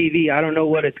it on TV. I don't know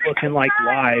what it's looking like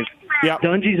live. Yeah.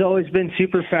 Dungey's always been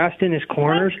super fast in his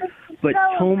corners, but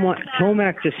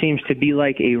Tomac just seems to be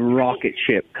like a rocket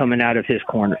ship coming out of his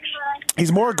corners.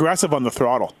 He's more aggressive on the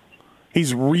throttle.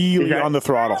 He's really on the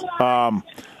throttle.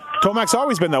 Tomac's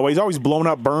always been that way. He's always blown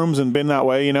up berms and been that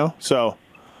way, So,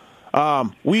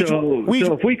 so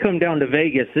if we come down to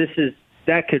Vegas,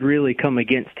 that could really come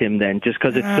against him then, just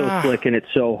because it's so slick and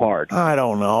it's so hard. I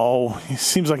don't know. It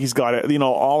seems like he's got it.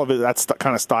 All of it. That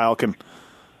kind of style can.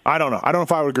 I don't know. I don't know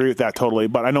if I would agree with that totally,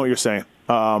 but I know what you're saying.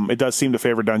 It does seem to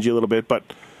favor Dungey a little bit, but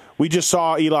we just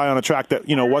saw Eli on a track that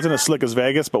wasn't as slick as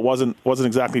Vegas, but wasn't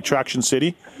exactly Traction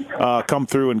City, come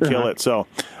through and kill it. So,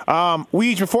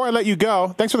 Weege, before I let you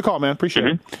go, thanks for the call, man. Appreciate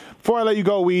it. Before I let you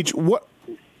go, Weege,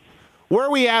 where are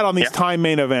we at on these time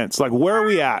main events? Like, where are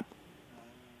we at?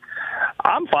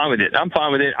 I'm fine with it.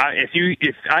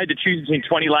 If I had to choose between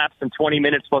 20 laps and 20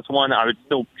 minutes plus 1, I would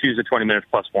still choose the 20 minutes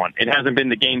plus 1. It hasn't been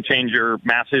the game changer,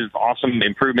 massive, awesome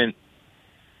improvement,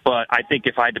 but I think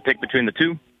if I had to pick between the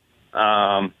two,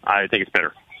 I think it's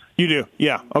better. You do,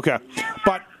 yeah, okay.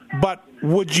 But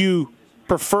would you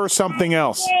prefer something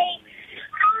else?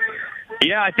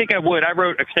 Yeah, I think I would. I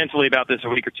wrote extensively about this a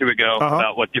week or two ago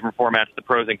about what different formats, the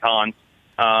pros and cons.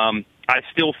 I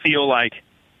still feel like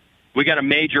we got a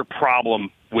major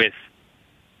problem with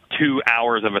 2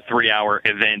 hours of a 3-hour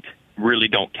event really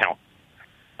don't count.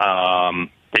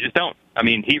 They just don't. I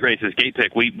mean, heat races, gate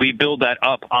pick, we build that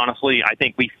up, honestly. I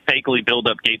think we fakely build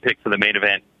up gate pick for the main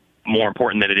event more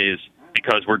important than it is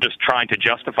because we're just trying to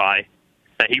justify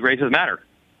that heat races matter.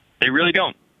 They really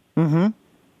don't. Mm-hmm.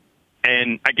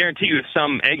 And I guarantee you if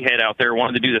some egghead out there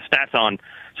wanted to do the stats on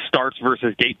starts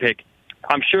versus gate pick,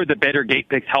 I'm sure the better gate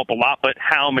picks help a lot, but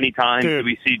how many times do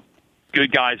we see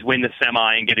good guys win the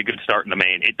semi and get a good start in the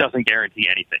main? It doesn't guarantee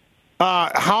anything.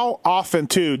 How often,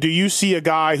 too, do you see a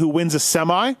guy who wins a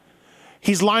semi?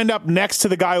 He's lined up next to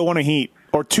the guy who won a heat,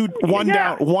 or one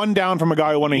down from a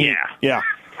guy who won a heat. Yeah.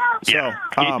 So,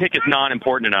 gate pick is not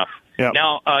important enough. Yep.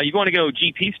 Now, you want to go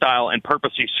GP style and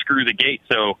purposely screw the gate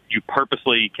so you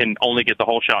purposely can only get the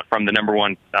whole shot from the number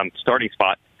one starting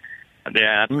spot.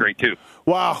 Yeah, that's great too.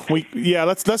 Wow,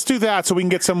 let's do that so we can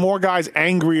get some more guys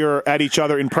angrier at each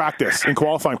other in practice, in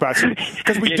qualifying practice,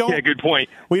 because we don't. Yeah, good point.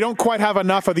 We don't quite have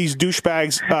enough of these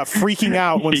douchebags freaking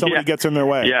out when somebody gets in their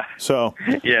way. Yeah. So.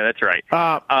 Yeah, that's right.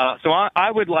 So I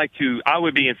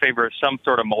would be in favor of some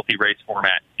sort of multi-race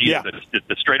format. Either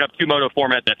the straight up 2-moto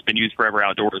format that's been used forever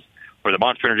outdoors, or the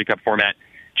Monster Energy Cup format,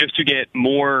 just to get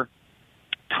more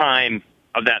time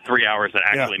of that 3 hours that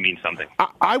actually means something.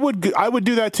 I would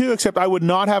do that too, except I would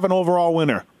not have an overall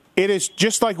winner. It is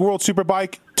just like World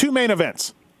Superbike, 2 main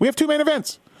events. We have 2 main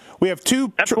events. We have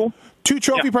two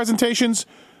trophy presentations,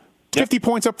 50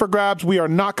 points up for grabs. We are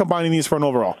not combining these for an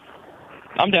overall.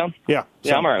 I'm down. Yeah.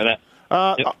 Yeah, I'm all right with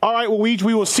that. All right, well, we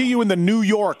will see you in the New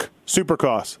York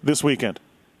Supercross this weekend.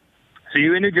 See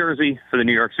you in New Jersey for the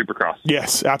New York Supercross.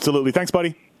 Yes, absolutely. Thanks,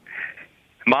 buddy.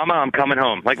 Mama, I'm coming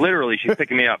home. Like, literally, she's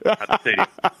picking me up at the stadium.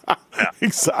 Yeah.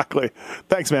 Exactly.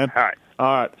 Thanks, man. All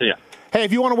right. See ya. Hey,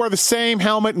 if you want to wear the same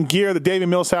helmet and gear that Davey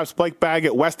Millsaps, Blake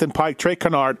Baggett, Weston Pike, Trey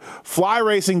Kennard,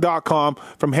 flyracing.com,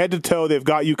 from head to toe, they've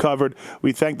got you covered.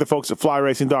 We thank the folks at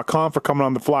flyracing.com for coming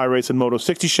on the Fly Racing Moto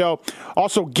 60 show.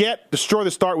 Also, Destroy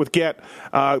the Start with Get.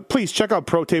 Please check out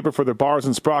Pro Taper for their bars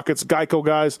and sprockets. Geico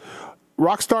guys.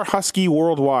 Rockstar Husky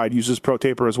Worldwide uses Pro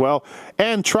Taper as well.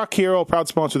 And Truck Hero, proud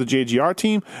sponsor of the JGR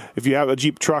team. If you have a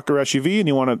Jeep truck or SUV and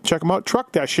you want to check them out,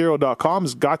 truck-hero.com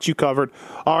has got you covered.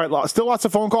 All right, still lots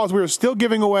of phone calls. We are still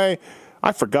giving away,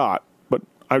 I forgot, but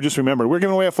I just remembered. We're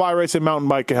giving away a Fly Racing mountain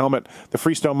bike helmet, the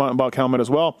Freestone mountain bike helmet as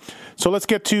well. So let's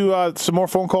get to some more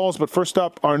phone calls. But first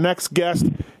up, our next guest,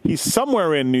 he's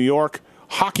somewhere in New York,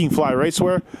 hawking Fly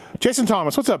Racewear. Jason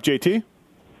Thomas, what's up, JT?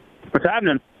 What's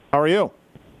happening? How are you?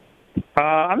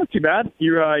 I'm not too bad.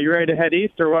 You ready to head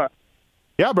east or what?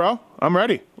 Yeah, bro. I'm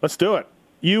ready. Let's do it.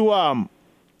 You,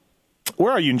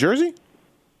 where are you, in Jersey?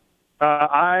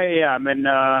 I'm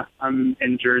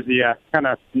in Jersey, yeah. Kind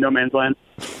of no man's land.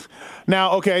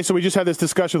 Now, okay, so we just had this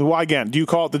discussion with Wygan. Do you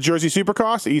call it the Jersey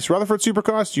Supercross, the East Rutherford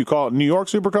Supercross? Do you call it New York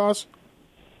Supercross?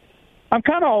 I'm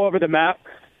kind of all over the map.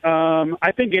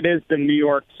 I think it is the New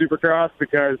York Supercross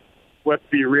because, let's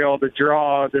be real, the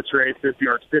draw of this race is New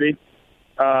York City.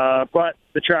 But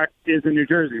the track is in New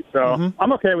Jersey, so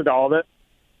I'm okay with all of it.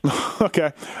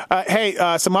 Okay. Hey,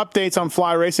 some updates on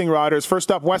Fly Racing riders.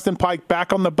 First up, Weston Pike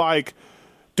back on the bike.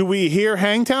 Do we hear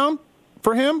Hangtown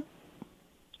for him?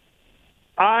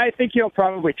 I think he'll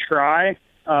probably try.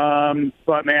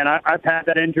 But, man, I've had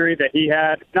that injury that he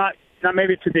had, not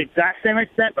maybe to the exact same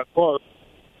extent, but close.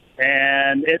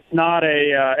 And it's not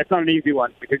an easy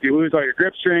one because you lose all your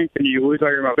grip strength and you lose all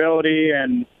your mobility,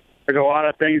 and there's a lot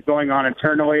of things going on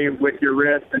internally with your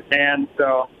wrist and hands.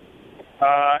 So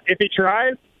if he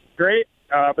tries, great.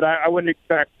 But I wouldn't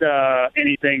expect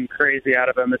anything crazy out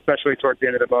of him, especially towards the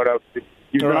end of the moto.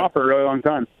 He's been off for a really long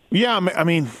time. Yeah, I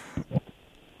mean,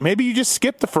 maybe you just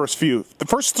skip the first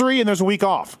 3, and there's a week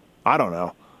off. I don't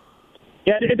know.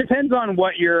 Yeah, it depends on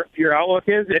what your outlook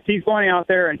is. If he's going out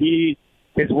there and he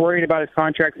is worried about his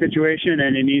contract situation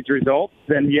and he needs results,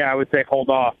 then, yeah, I would say hold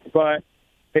off. But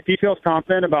if he feels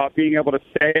confident about being able to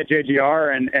stay at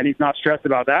JGR and he's not stressed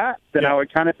about that, then I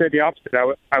would kind of say the opposite.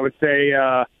 I would say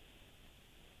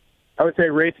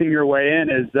racing your way in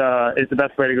is the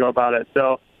best way to go about it.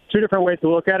 So 2 different ways to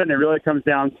look at it, and it really comes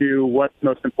down to what's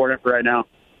most important for right now.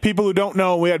 People who don't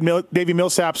know, we had Davey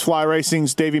Millsaps, Fly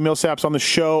Racing's Davey Millsaps on the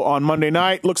show on Monday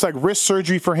night. Looks like wrist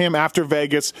surgery for him after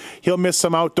Vegas. He'll miss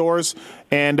some outdoors,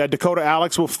 and Dakota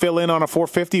Alex will fill in on a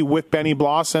 450 with Benny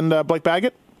Bloss and Blake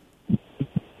Baggett.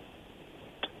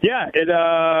 Yeah,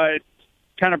 it's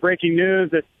kind of breaking news.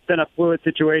 It's been a fluid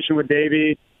situation with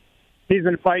Davey. He's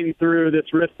been fighting through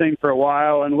this wrist thing for a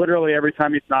while, and literally every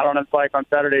time he's not on his bike on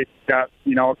Saturdays, he's got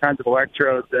all kinds of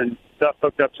electrodes and stuff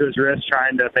hooked up to his wrist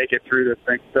trying to make it through this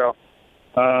thing. So,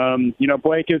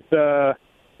 Blake is the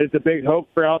big hope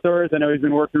for outdoors. I know he's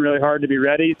been working really hard to be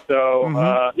ready. So,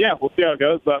 we'll see how it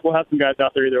goes, but we'll have some guys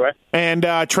out there either way. And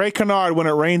Trey Kennard, when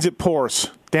it rains, it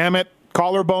pours. Damn it.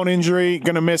 Collarbone injury,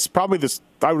 going to miss probably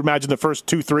I would imagine the first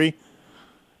 2-3.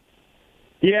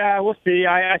 Yeah, we'll see.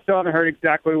 I still haven't heard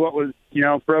exactly what was,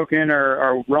 broken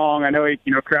or wrong. I know he,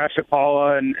 crashed at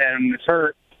Paula and is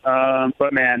hurt.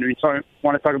 But man, we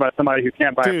want to talk about somebody who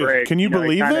can't buy a break. Can you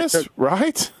believe this?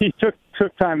 Right? He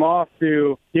took time off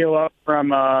to heal up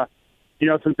from,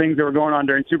 some things that were going on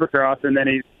during Supercross, and then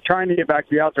he's trying to get back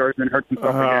to the outdoors and hurts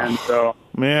himself again. So,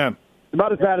 man, it's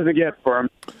about as bad as it gets for him.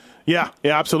 Yeah,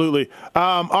 absolutely.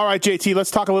 All right, JT,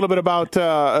 let's talk a little bit about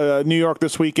New York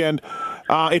this weekend.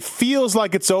 It feels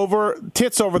like it's over.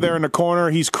 Tit's over there in the corner.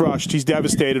 He's crushed. He's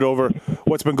devastated over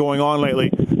what's been going on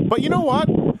lately. But you know what?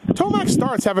 Tomac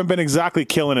starts haven't been exactly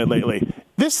killing it lately.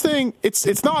 This thing,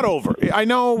 it's not over. I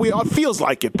know it feels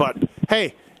like it, but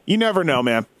hey, you never know,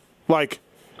 man. Like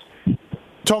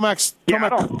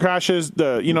Tomac crashes,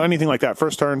 anything like that,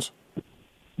 first turns.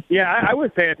 Yeah, I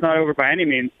would say it's not over by any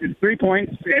means. It's 3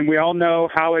 points, and we all know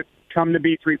how it's come to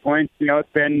be 3 points. It's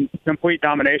been complete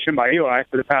domination by Eli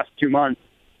for the past 2 months.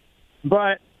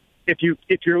 But if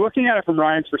you're looking at it from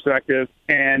Ryan's perspective,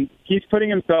 and he's putting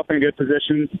himself in good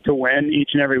positions to win each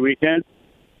and every weekend,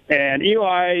 And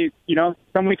Eli,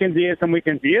 some weekends he is, some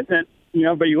weekends he isn't.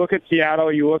 But you look at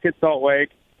Seattle, you look at Salt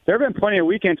Lake. There have been plenty of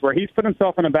weekends where he's put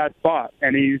himself in a bad spot,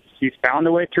 and he's found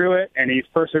a way through it, and he's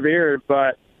persevered.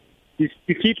 But you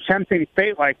keep tempting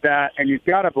fate like that, and you've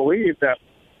got to believe that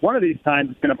one of these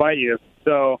times it's going to bite you.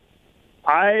 So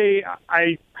I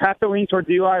have to lean towards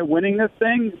Eli winning this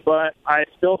thing, but I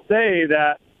still say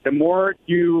that the more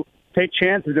you take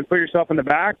chances and put yourself in the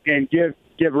back and give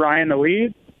Ryan the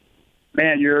lead,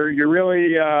 man, you're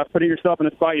really putting yourself in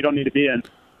a spot you don't need to be in.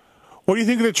 What do you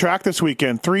think of the track this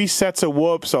weekend? 3 sets of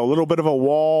whoops, a little bit of a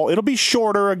wall. It'll be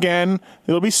shorter again.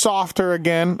 It'll be softer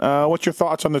again. What's your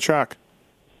thoughts on the track?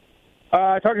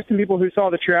 I talked to some people who saw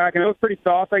the track, and it was pretty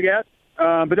soft, I guess.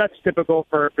 But that's typical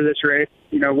for this race.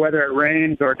 Whether it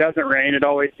rains or it doesn't rain, it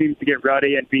always seems to get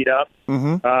ruddy and beat up.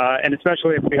 Mm-hmm. And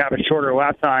especially if we have a shorter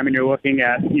lap time and you're looking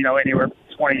at, anywhere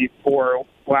from 24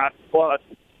 laps plus,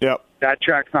 yep, that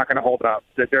track's not going to hold up.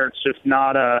 The dirt's just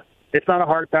not a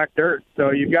hard-packed dirt.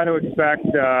 So you've got to expect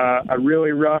a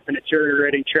really rough and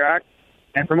deteriorating track.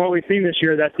 And from what we've seen this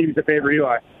year, that seems to favor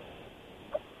Eli.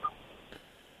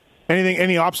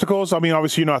 Any obstacles? I mean,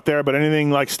 obviously you're not there, but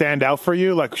anything stand out for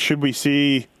you? Should we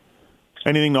see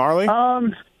anything gnarly?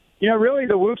 Really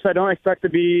the whoops I don't expect to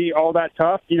be all that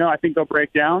tough. I think they'll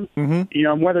break down.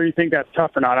 Mm-hmm. Whether you think that's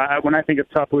tough or not. When I think of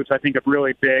tough whoops, I think of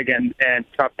really big and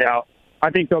toughed out. I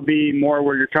think there'll be more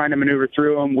where you're trying to maneuver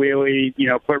through them, wheelie,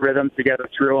 put rhythms together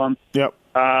through them. Yep.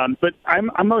 But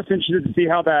I'm most interested to see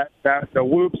how that the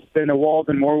whoops and the walls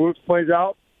and more whoops plays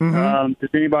out. Mm-hmm.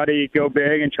 Does anybody go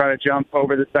big and try to jump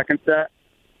over the second set?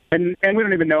 And we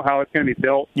don't even know how it's going to be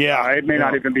built. Yeah. It may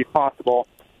not even be possible.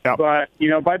 Yep. But,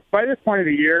 by this point of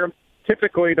the year,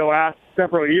 typically the last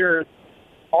several years,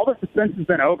 all the suspense has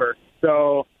been over.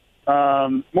 So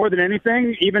more than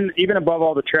anything, even above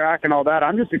all the track and all that,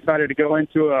 I'm just excited to go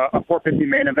into a 450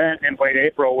 main event in late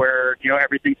April where,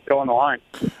 everything's still on the line.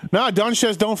 No, Don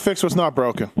says don't fix what's not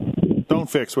broken. Don't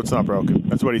fix what's not broken.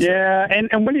 That's what he said. Yeah,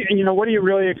 and what do you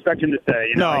really expect him to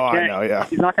say? I know, yeah.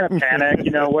 He's not going to panic.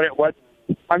 What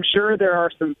I'm sure there are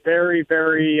some very,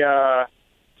 very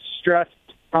stressed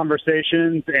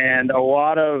conversations and a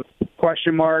lot of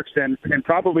question marks and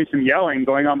probably some yelling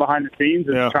going on behind the scenes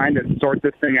as trying to sort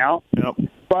this thing out. Yep.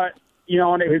 But,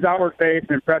 on his outward face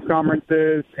and press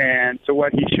conferences and to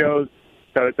what he shows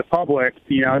to the public,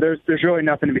 there's really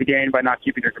nothing to be gained by not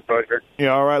keeping your composure. Yeah,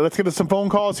 all right. Let's get to some phone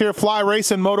calls here. Fly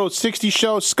Racing Moto 60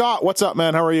 show. Scott, what's up,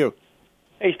 man? How are you?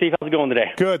 Hey, Steve. How's it going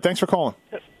today? Good. Thanks for calling.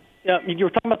 Yeah, you were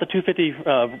talking about the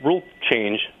 250 rule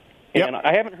change, and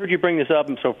I haven't heard you bring this up,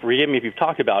 so forgive me if you've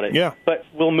talked about it. Yeah. But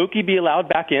will Mookie be allowed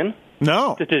back in?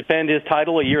 No. To defend his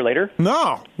title a year later?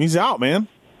 No. He's out, man.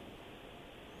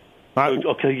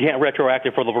 Okay, you can't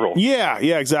retroactive for the rule. Yeah,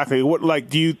 exactly. What,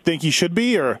 do you think he should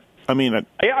be, or... I mean,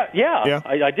 yeah.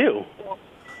 I do.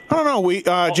 I don't know.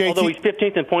 JT, although he's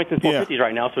 15th in points in 450s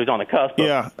right now, so he's on the cusp.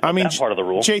 I mean, that's part of the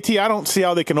rule. JT, I don't see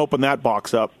how they can open that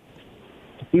box up.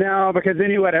 No, because then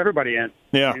you let everybody in.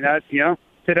 Yeah, I mean, that's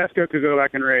Tedesco could go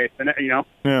back and race, and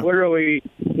literally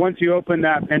once you open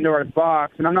that Pandora's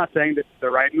box, and I'm not saying this is the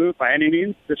right move by any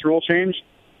means, this rule change.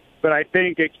 But I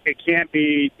think it can't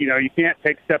be, you can't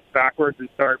take steps backwards and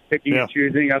start picking and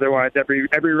choosing. Otherwise, every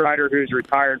rider who's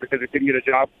retired because they couldn't get a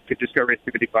job could just go race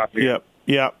 250 Classic.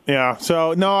 Yeah.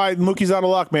 So, no, Mookie's out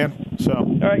of luck, man. So.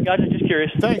 All right, guys, just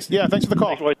curious. Thanks. Yeah, thanks for the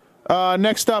call. Thanks,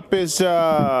 next up is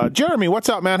Jeremy. What's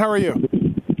up, man? How are you?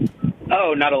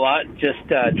 Oh, not a lot. Just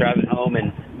driving home,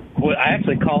 and I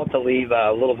actually called to leave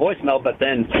a little voicemail, but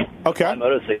then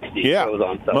Moto 60 goes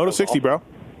on. So Moto 60, bro.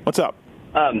 What's up?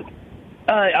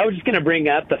 I was just going to bring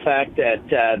up the fact that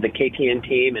the KTM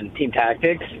team and Team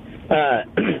Tactics,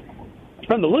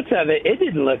 from the looks of it, it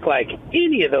didn't look like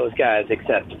any of those guys,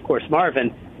 except, of course,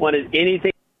 Marvin, wanted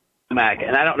anything to Tomac.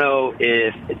 And I don't know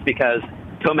if it's because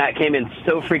Tomac came in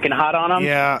so freaking hot on him.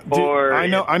 Yeah, dude, I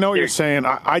know what you're saying.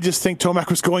 I just think Tomac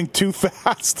was going too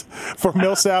fast for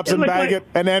Millsaps and Baggett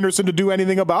and Anderson to do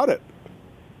anything about it.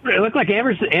 It looked like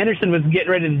Anderson was getting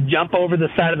ready to jump over the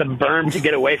side of the berm to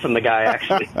get away from the guy,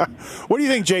 actually. What do you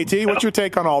think, JT? What's your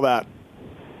take on all that?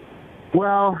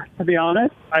 Well, to be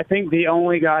honest, I think the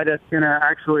only guy that's going to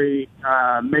actually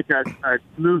make a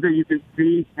move that you can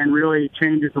see and really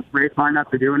change his race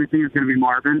lineup to do anything is going to be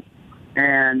Marvin.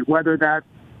 And whether that's,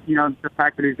 the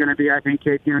fact that he's going to be, I think,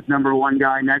 KTM's number one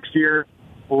guy next year,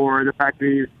 or the fact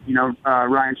that he's,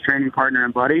 Ryan's training partner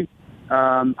and buddy.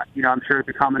 I'm sure it's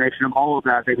a combination of all of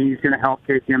that he's going to help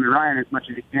KTM and Ryan as much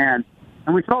as he can.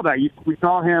 And we saw that. We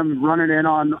saw him running in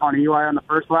on Eli on the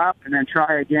first lap and then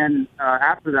try again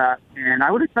after that. And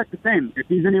I would expect the same. If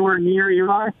he's anywhere near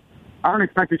Eli, I don't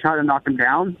expect to try to knock him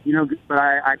down, but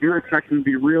I do expect him to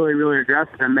be really, really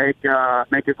aggressive and make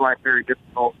his life very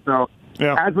difficult. So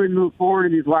as we move forward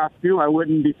in these last two, I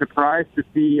wouldn't be surprised to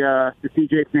see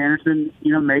Jason Anderson,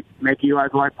 make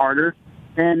Eli's life harder,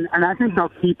 and I think they'll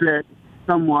keep it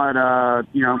somewhat,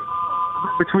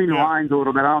 between the lines a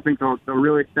little bit. I don't think they'll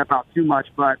really step out too much,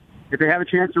 but if they have a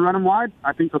chance to run him wide,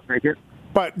 I think they'll take it.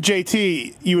 But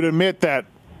JT, you would admit that,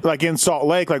 like in Salt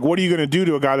Lake, like what are you going to do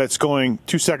to a guy that's going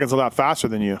 2 seconds a lot faster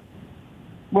than you?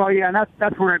 Well, yeah, and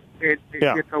that's where it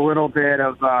gets a little bit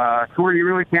of to where you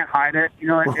really can't hide it.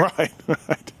 Right.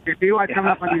 If Eli's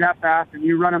coming up on you that fast and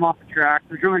you run him off the track,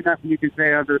 there's really nothing you can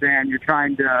say other than you're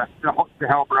trying to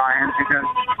help Ryan,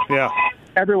 because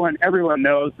everyone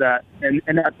knows that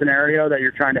in that scenario that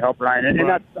you're trying to help Ryan, and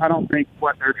that's I don't think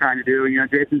what they're trying to do.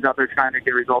 Jason's out there trying to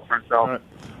get results for himself.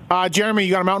 Right. Jeremy,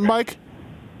 you got a mountain bike?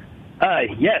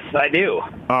 Yes, I do.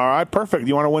 All right, perfect.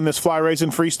 You want to win this Fly Racing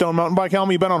Freestone mountain bike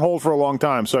helmet? You've been on hold for a long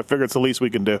time, so I figure it's the least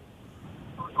we can do.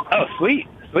 Oh, sweet.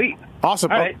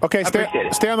 Awesome. All right. Okay,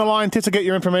 stay on the line. Tits will get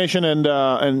your information,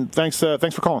 and thanks for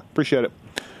calling. Appreciate it.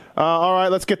 All right,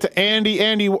 let's get to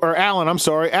Alan. I'm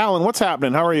sorry. Alan, what's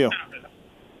happening? How are you?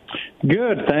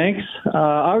 Good, thanks.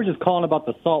 I was just calling about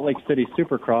the Salt Lake City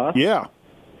Supercross. Yeah.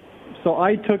 So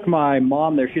I took my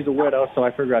mom there. She's a widow, so I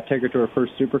figured I'd take her to her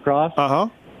first Supercross. Uh-huh.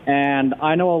 And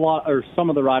I know some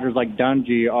of the riders like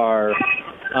Dungey are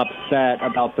upset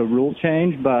about the rule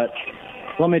change, but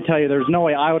let me tell you, there's no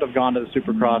way I would have gone to the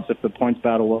Supercross if the points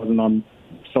battle wasn't on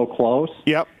so close.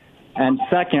 Yep. And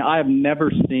second, I have never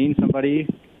seen somebody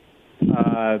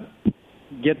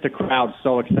get the crowd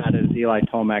so excited as Eli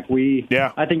Tomac.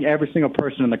 I think every single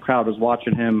person in the crowd was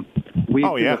watching him weave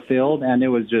through the field, and it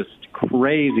was just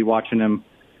crazy watching him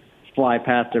fly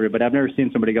past everybody. I've never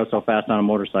seen somebody go so fast on a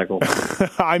motorcycle.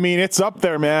 I mean, it's up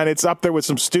there, man. It's up there with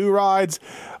some Stu rides,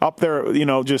 up there,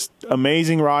 just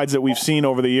amazing rides that we've seen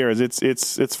over the years.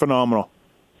 It's phenomenal.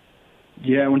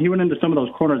 Yeah, when he went into some of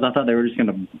those corners, I thought they were just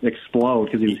going to explode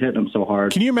because he was hitting them so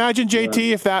hard. Can you imagine,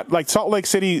 JT, if that, like Salt Lake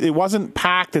City, it wasn't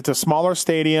packed, it's a smaller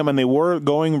stadium, and they were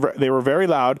very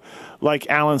loud, like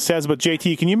Alan says, but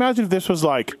JT, can you imagine if this was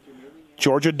like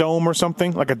Georgia Dome or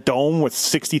something, like a dome with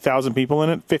 60,000 people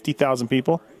in it, 50,000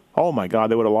 people? Oh my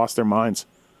God, they would have lost their minds.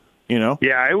 Yeah,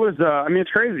 it was. It's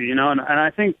crazy, and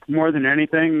I think more than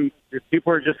anything,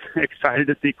 people are just excited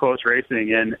to see close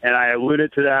racing, and I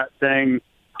alluded to that saying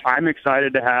I'm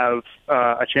excited to have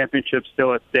a championship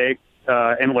still at stake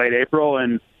in late April,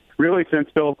 and really since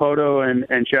Phil Poto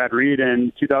and Chad Reed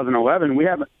in 2011, we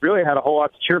haven't really had a whole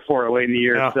lot to cheer for late in the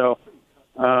year. Yeah. So.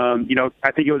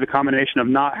 I think it was a combination of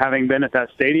not having been at that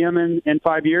stadium in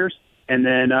 5 years, and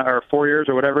then or 4 years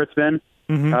or whatever it's been,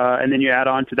 and then you add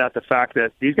on to that the fact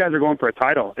that these guys are going for a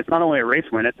title. It's not only a race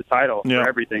win; it's a title for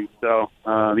everything. So,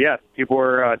 people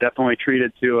were definitely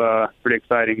treated to a pretty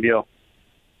exciting deal.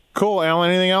 Cool, Alan.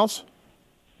 Anything else?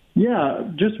 Yeah,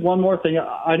 just one more thing.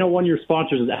 I know one of your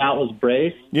sponsors is Atlas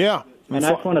Brace. Yeah, and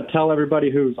I just want to tell everybody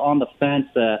who's on the fence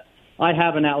that I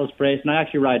have an Atlas Brace, and I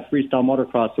actually ride freestyle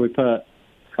motocross, so we put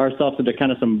ourselves into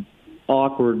kind of some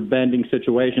awkward bending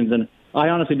situations, and I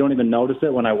honestly don't even notice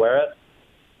it when I wear it.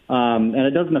 And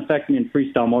it doesn't affect me in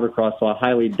freestyle motocross, so I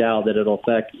highly doubt that it'll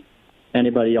affect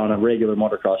anybody on a regular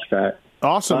motocross track.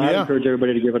 Awesome, I encourage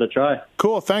everybody to give it a try.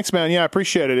 Cool, thanks, man. Yeah, I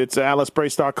appreciate it. It's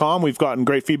atlasbrace.com. We've gotten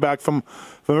great feedback from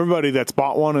everybody that's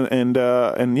bought one, and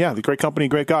the great company,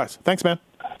 great guys. Thanks, man.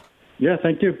 Yeah,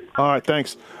 thank you. All right,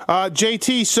 thanks.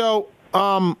 JT, so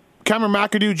Cameron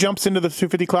McAdoo jumps into the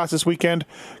 250 class this weekend.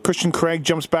 Christian Craig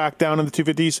jumps back down in the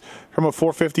 250s from a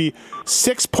 450.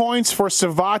 6 points for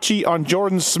Savachi on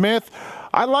Jordan Smith.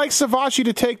 I like Savachi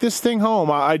to take this thing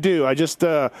home. I do. I just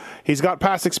he's got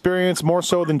past experience more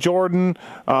so than Jordan.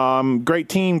 Great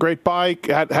team, great bike.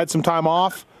 Had some time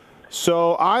off.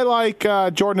 So I like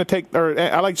Jordan to take, or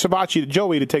I like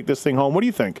Joey to take this thing home. What do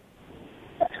you think?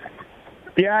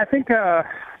 Yeah, I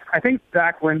think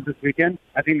Zach wins this weekend.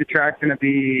 I think the track's going to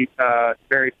be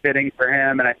very fitting for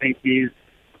him, and I think he's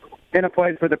in a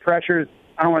place where the pressure's,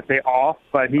 I don't want to say off,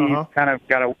 but he's kind of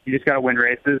you just got to win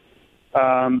races.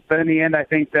 But in the end, I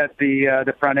think that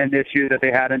the front end issue that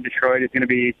they had in Detroit is going to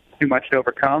be too much to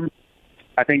overcome.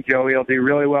 I think Joey will do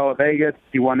really well at Vegas.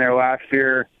 He won there last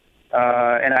year,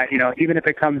 and even if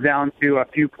it comes down to a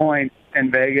few points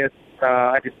in Vegas,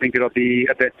 I just think it'll be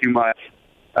a bit too much.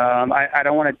 I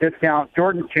don't want to discount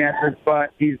Jordan's chances,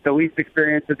 but he's the least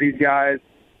experienced of these guys,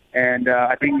 and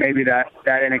I think maybe that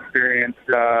inexperience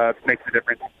makes a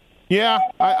difference. Yeah,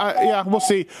 yeah, we'll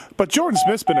see. But Jordan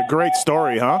Smith's been a great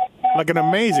story, huh? Like an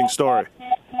amazing story.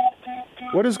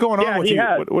 What is going on with you?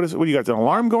 What you got? An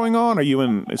alarm going on? Are you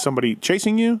is somebody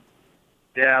chasing you?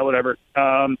 Yeah, whatever.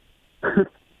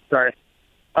 Sorry.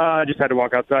 I just had to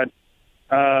walk outside.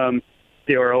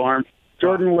 The oral alarm.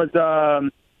 Jordan was, I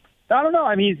don't know.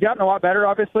 I mean, he's gotten a lot better,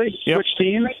 obviously. Switched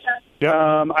teams. Yep.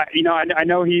 I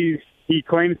know he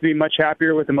claims to be much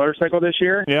happier with the motorcycle this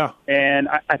year. Yeah. And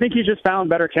I think he just found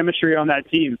better chemistry on that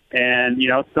team. And,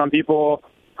 some people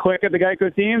click at the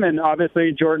Geico team, and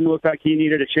obviously Jordan looked like he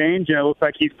needed a change, and it looks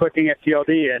like he's clicking at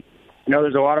TLD. And,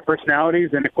 there's a lot of personalities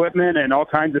and equipment and all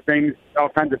kinds of things, all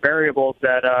kinds of variables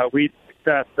that lead to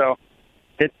success. So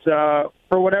it's,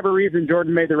 for whatever reason,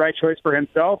 Jordan made the right choice for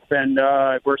himself, and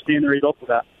we're seeing the results of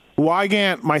that.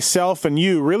 Wygant, myself, and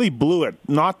you really blew it,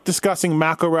 not discussing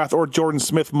McElrath or Jordan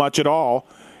Smith much at all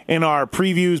in our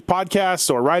previews,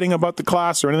 podcasts, or writing about the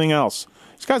class or anything else.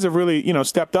 These guys have really,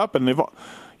 stepped up, and they've,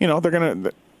 they're going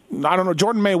to, I don't know,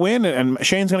 Jordan may win, and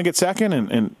Shane's going to get second,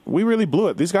 and we really blew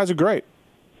it. These guys are great.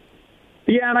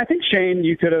 Yeah, and I think Shane,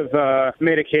 you could have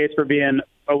made a case for being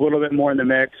a little bit more in the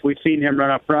mix. We've seen him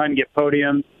run up front and get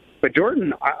podiums. But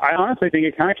Jordan, I honestly think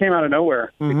it kind of came out of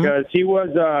nowhere because he's one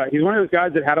of those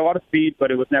guys that had a lot of speed,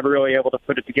 but it was never really able to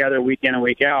put it together week in and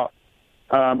week out.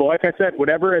 But like I said,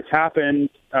 whatever has happened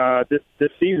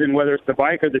this season, whether it's the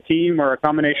bike or the team or a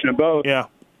combination of both,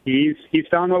 he's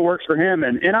found what works for him.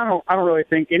 And I don't really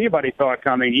think anybody saw it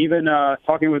coming. Even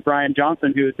talking with Brian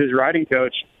Johnson, who is his riding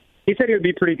coach, he said he would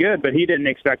be pretty good, but he didn't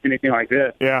expect anything like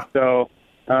this. Yeah. So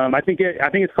I think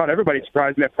it's caught everybody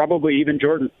surprised, probably even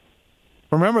Jordan.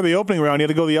 Remember the opening round, he had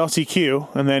to go to the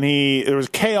LCQ, and then there was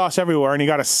chaos everywhere, and he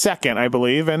got a second, I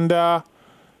believe, and, kind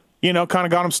of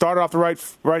got him started off the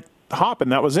right hop, and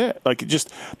that was it.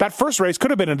 That first race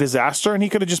could have been a disaster, and he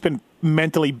could have just been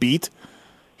mentally beat.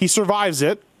 He survives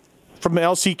it from the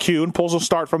LCQ and pulls a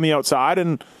start from the outside,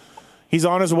 and he's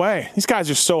on his way. These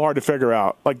guys are so hard to figure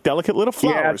out, like delicate little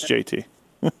flowers, JT.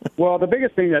 Well, the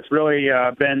biggest thing that's really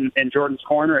been in Jordan's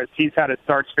corner is he's had his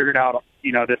starts figured out,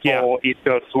 this whole East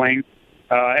Coast swing.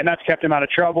 And that's kept him out of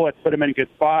trouble. It's put him in good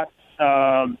spots.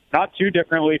 Not too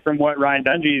differently from what Ryan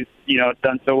Dungey's,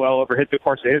 done so well over the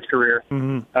course of his career.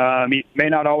 He may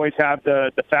not always have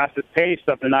the fastest pace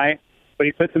of the night, but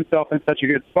he puts himself in such a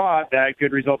good spot that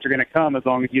good results are going to come as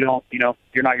long as you don't,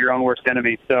 you're not your own worst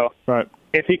enemy. So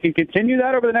if he can continue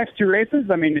that over the next two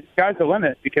races, I mean, the sky's the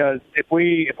limit because if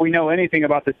we know anything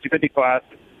about this 250 class,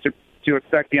 to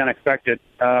expect the unexpected.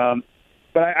 But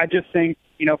I just think,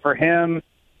 for him,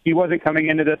 he wasn't coming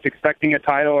into this expecting a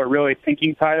title or really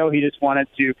thinking title. He just wanted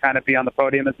to kind of be on the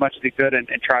podium as much as he could and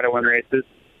try to win races.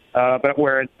 But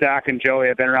whereas Zach and Joey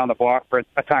have been around the block for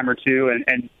a time or two,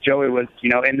 and Joey was,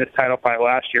 in this title fight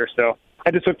last year. So I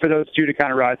just look for those two to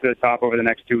kind of rise to the top over the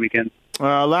next 2 weekends.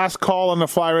 Last call on the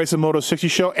Fly Racing Moto 60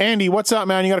 show. Andy, what's up,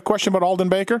 man? You got a question about Alden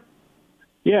Baker?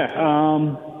 Yeah,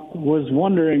 was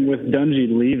wondering with Dungey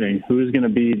leaving, who's going to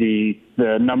be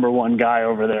the number one guy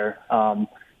over there?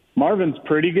 Marvin's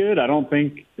pretty good. I don't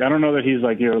know that he's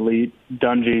like your elite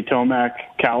Dungey Tomac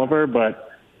caliber, but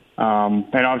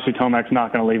and obviously Tomac's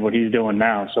not going to leave what he's doing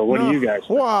now. So what do you guys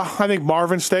think? Well, I think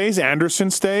Marvin stays,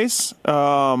 Anderson stays.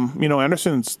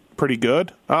 Anderson's pretty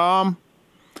good.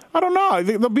 I don't know. I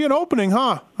think there'll be an opening,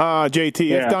 huh? JT,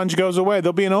 if Dungey goes away,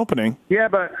 there'll be an opening. Yeah,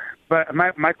 but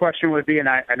my question would be, and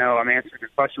I know I'm answering your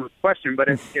question with a question, but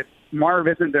if Marv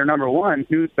isn't their number one,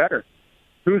 who's better?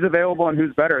 Who's available and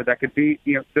who's better? That could be,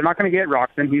 they're not going to get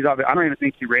Roxon. I don't even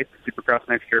think he races Supercross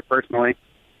next year, personally.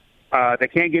 They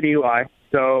can't get Eli.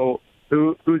 So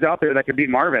who's out there that could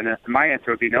beat Marvin? And my answer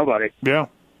would be nobody. Yeah.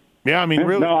 I mean,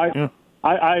 really. No,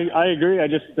 I agree.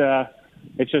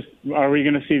 It's just, are we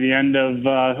going to see the end of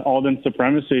Alden's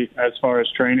supremacy as far as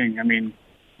training? I mean,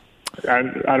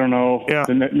 I don't know. Yeah.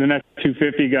 The next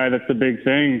 250 guy, that's the big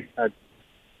thing. I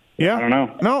don't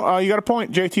know. No, you got a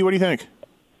point. JT, what do you think?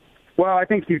 Well, I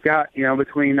think you've got,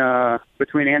 between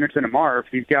Anderson and Marv,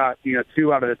 you've got,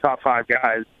 two out of the top five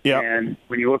guys. Yep. And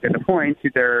when you look at the points,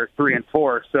 they're 3 and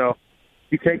 4. So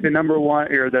you take the number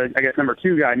one or number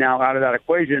two guy now out of that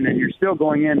equation, and you're still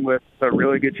going in with a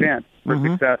really good chance for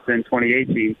success in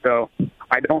 2018. So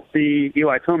I don't see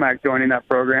Eli Tomac joining that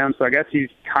program. So I guess he's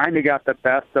kind of got the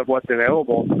best of what's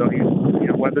available. So he's,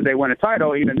 whether they win a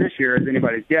title even this year is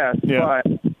anybody's guess. Yeah.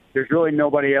 But there's really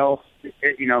nobody else,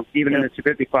 even in the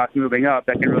 250 class moving up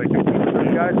that can really compete with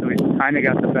those guys. So he's kind of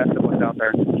got the best of what's out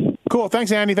there. Cool.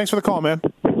 Thanks, Andy. Thanks for the call, man.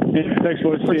 Yeah, thanks,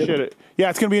 boys. Appreciate it. Yeah,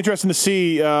 it's going to be interesting to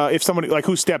see if somebody,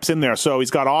 who steps in there. So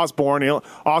he's got Osborne.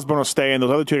 Osborne will stay, and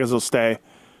those other two guys will stay.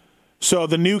 So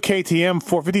the new KTM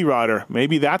 450 rider,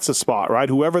 maybe that's a spot, right?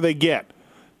 Whoever they get.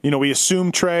 We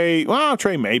assume Trey. Well,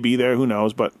 Trey may be there. Who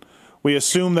knows? But we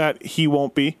assume that he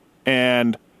won't be.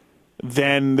 And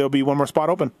then there'll be one more spot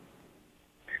open.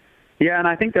 Yeah, and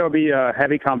I think there will be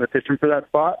heavy competition for that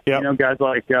spot. Yep. You know, guys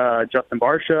like Justin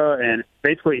Barcia and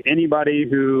basically anybody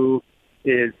who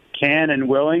can and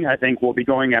willing, I think, will be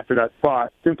going after that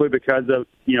spot simply because of,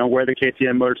 you know, where the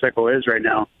KTM motorcycle is right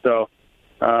now. So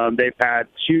they've had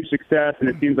huge success, and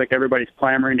it seems like everybody's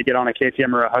clamoring to get on a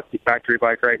KTM or a Husky factory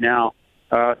bike right now.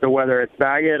 So whether it's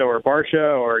Baggett or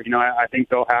Barcia or, you know, I think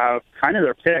they'll have kind of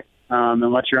their pick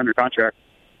unless you're under contract.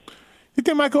 You think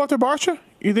they might go after Barcia?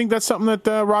 You think that's something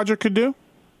that Roger could do?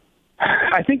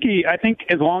 I think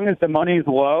as long as the money's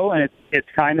low and it's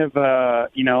kind of a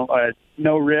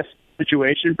no risk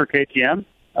situation for KTM.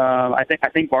 I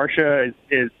think Barcia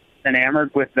is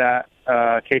enamored with that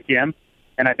KTM,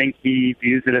 and I think he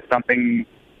views it as something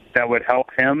that would help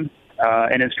him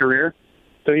in his career.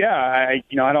 So yeah,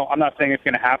 I'm not saying it's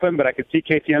going to happen, but I could see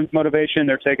KTM's motivation.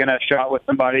 They're taking a shot with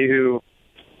somebody who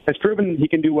has proven he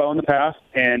can do well in the past,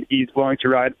 and he's willing to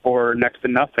ride for next to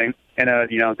nothing. And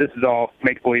this is all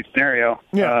make-believe scenario.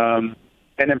 Yeah. And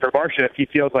then for Barcia, if he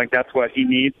feels like that's what he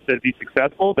needs to be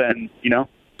successful, then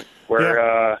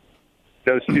where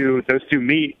those two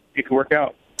meet, it could work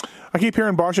out. I keep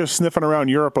hearing Barcia sniffing around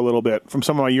Europe a little bit from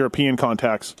some of my European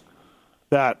contacts.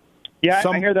 I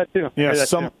hear that too.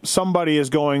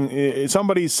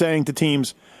 Somebody's saying to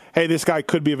teams, hey, this guy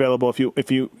could be available if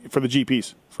you for the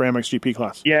GPs, for Amex GP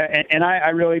class. Yeah, and I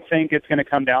really think it's going to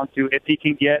come down to if he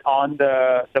can get on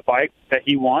the bike that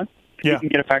he wants. If he can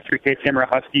get a factory KTM or a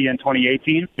Husky in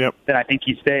 2018, then I think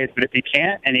he stays. But if he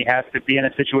can't, and he has to be in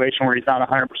a situation where he's not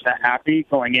 100% happy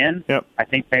going in, I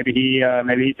think maybe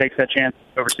he takes that chance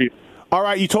overseas. All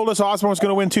right, you told us Osborne was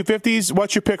going to win 250s.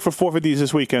 What's your pick for 450s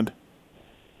this weekend?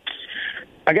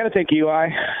 I got to take Eli.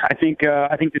 I think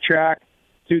the track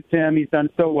suits him. He's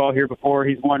done so well here before.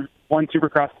 He's won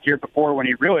Supercross here before when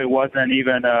he really wasn't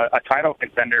even a title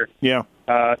contender. Yeah,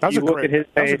 that was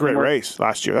a great race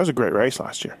last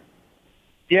year.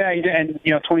 Yeah, and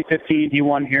 2015 he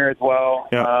won here as well.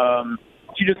 Yeah.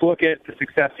 You just look at the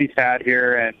success he's had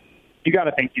here, and you got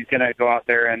to think he's going to go out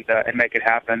there and make it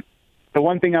happen. The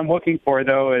one thing I'm looking for,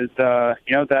 though, is that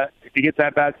if he gets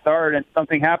that bad start and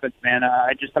something happens, man,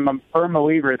 I'm a firm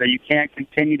believer that you can't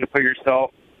continue to put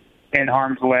yourself in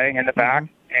harm's way in the back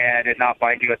and it not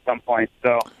bite you at some point.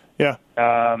 So,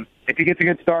 if he gets a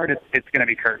good start, it's going to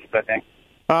be cursed, I think.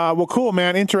 Well, cool,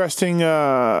 man. Interesting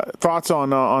thoughts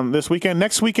on this weekend.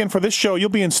 Next weekend for this show, you'll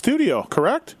be in studio,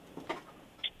 correct?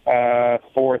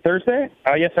 For Thursday?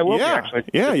 Yes, I will be, actually.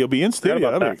 Yeah, you'll be in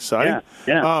studio. That'll be exciting.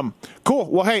 Yeah.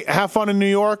 Cool. Well, hey, have fun in New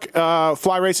York.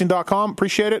 Flyracing.com.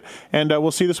 Appreciate it. And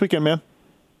we'll see you this weekend, man.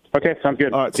 Okay, sounds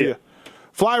good. All right, see you.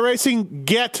 Fly Racing,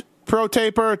 Get, Pro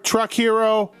Taper, Truck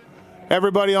Hero,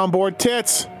 everybody on board.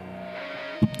 Tits.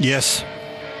 Yes.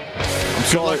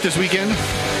 Good luck this weekend.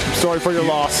 I'm sorry for your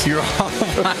loss. You're wrong.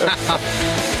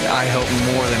 I hope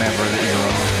more than ever that you're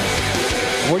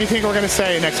wrong. What do you think we're going to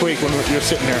say next week when you're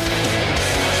sitting here?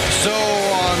 So,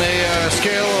 on a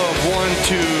scale of 1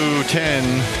 to 10,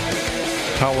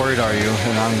 how worried are you?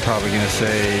 And I'm probably going to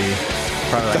say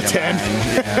probably like a 10.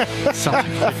 Yeah,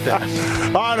 something like that.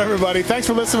 All right, everybody. Thanks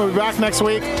for listening. We'll be back next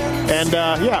week. And,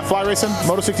 Fly Racing,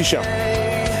 Moto 60 Show.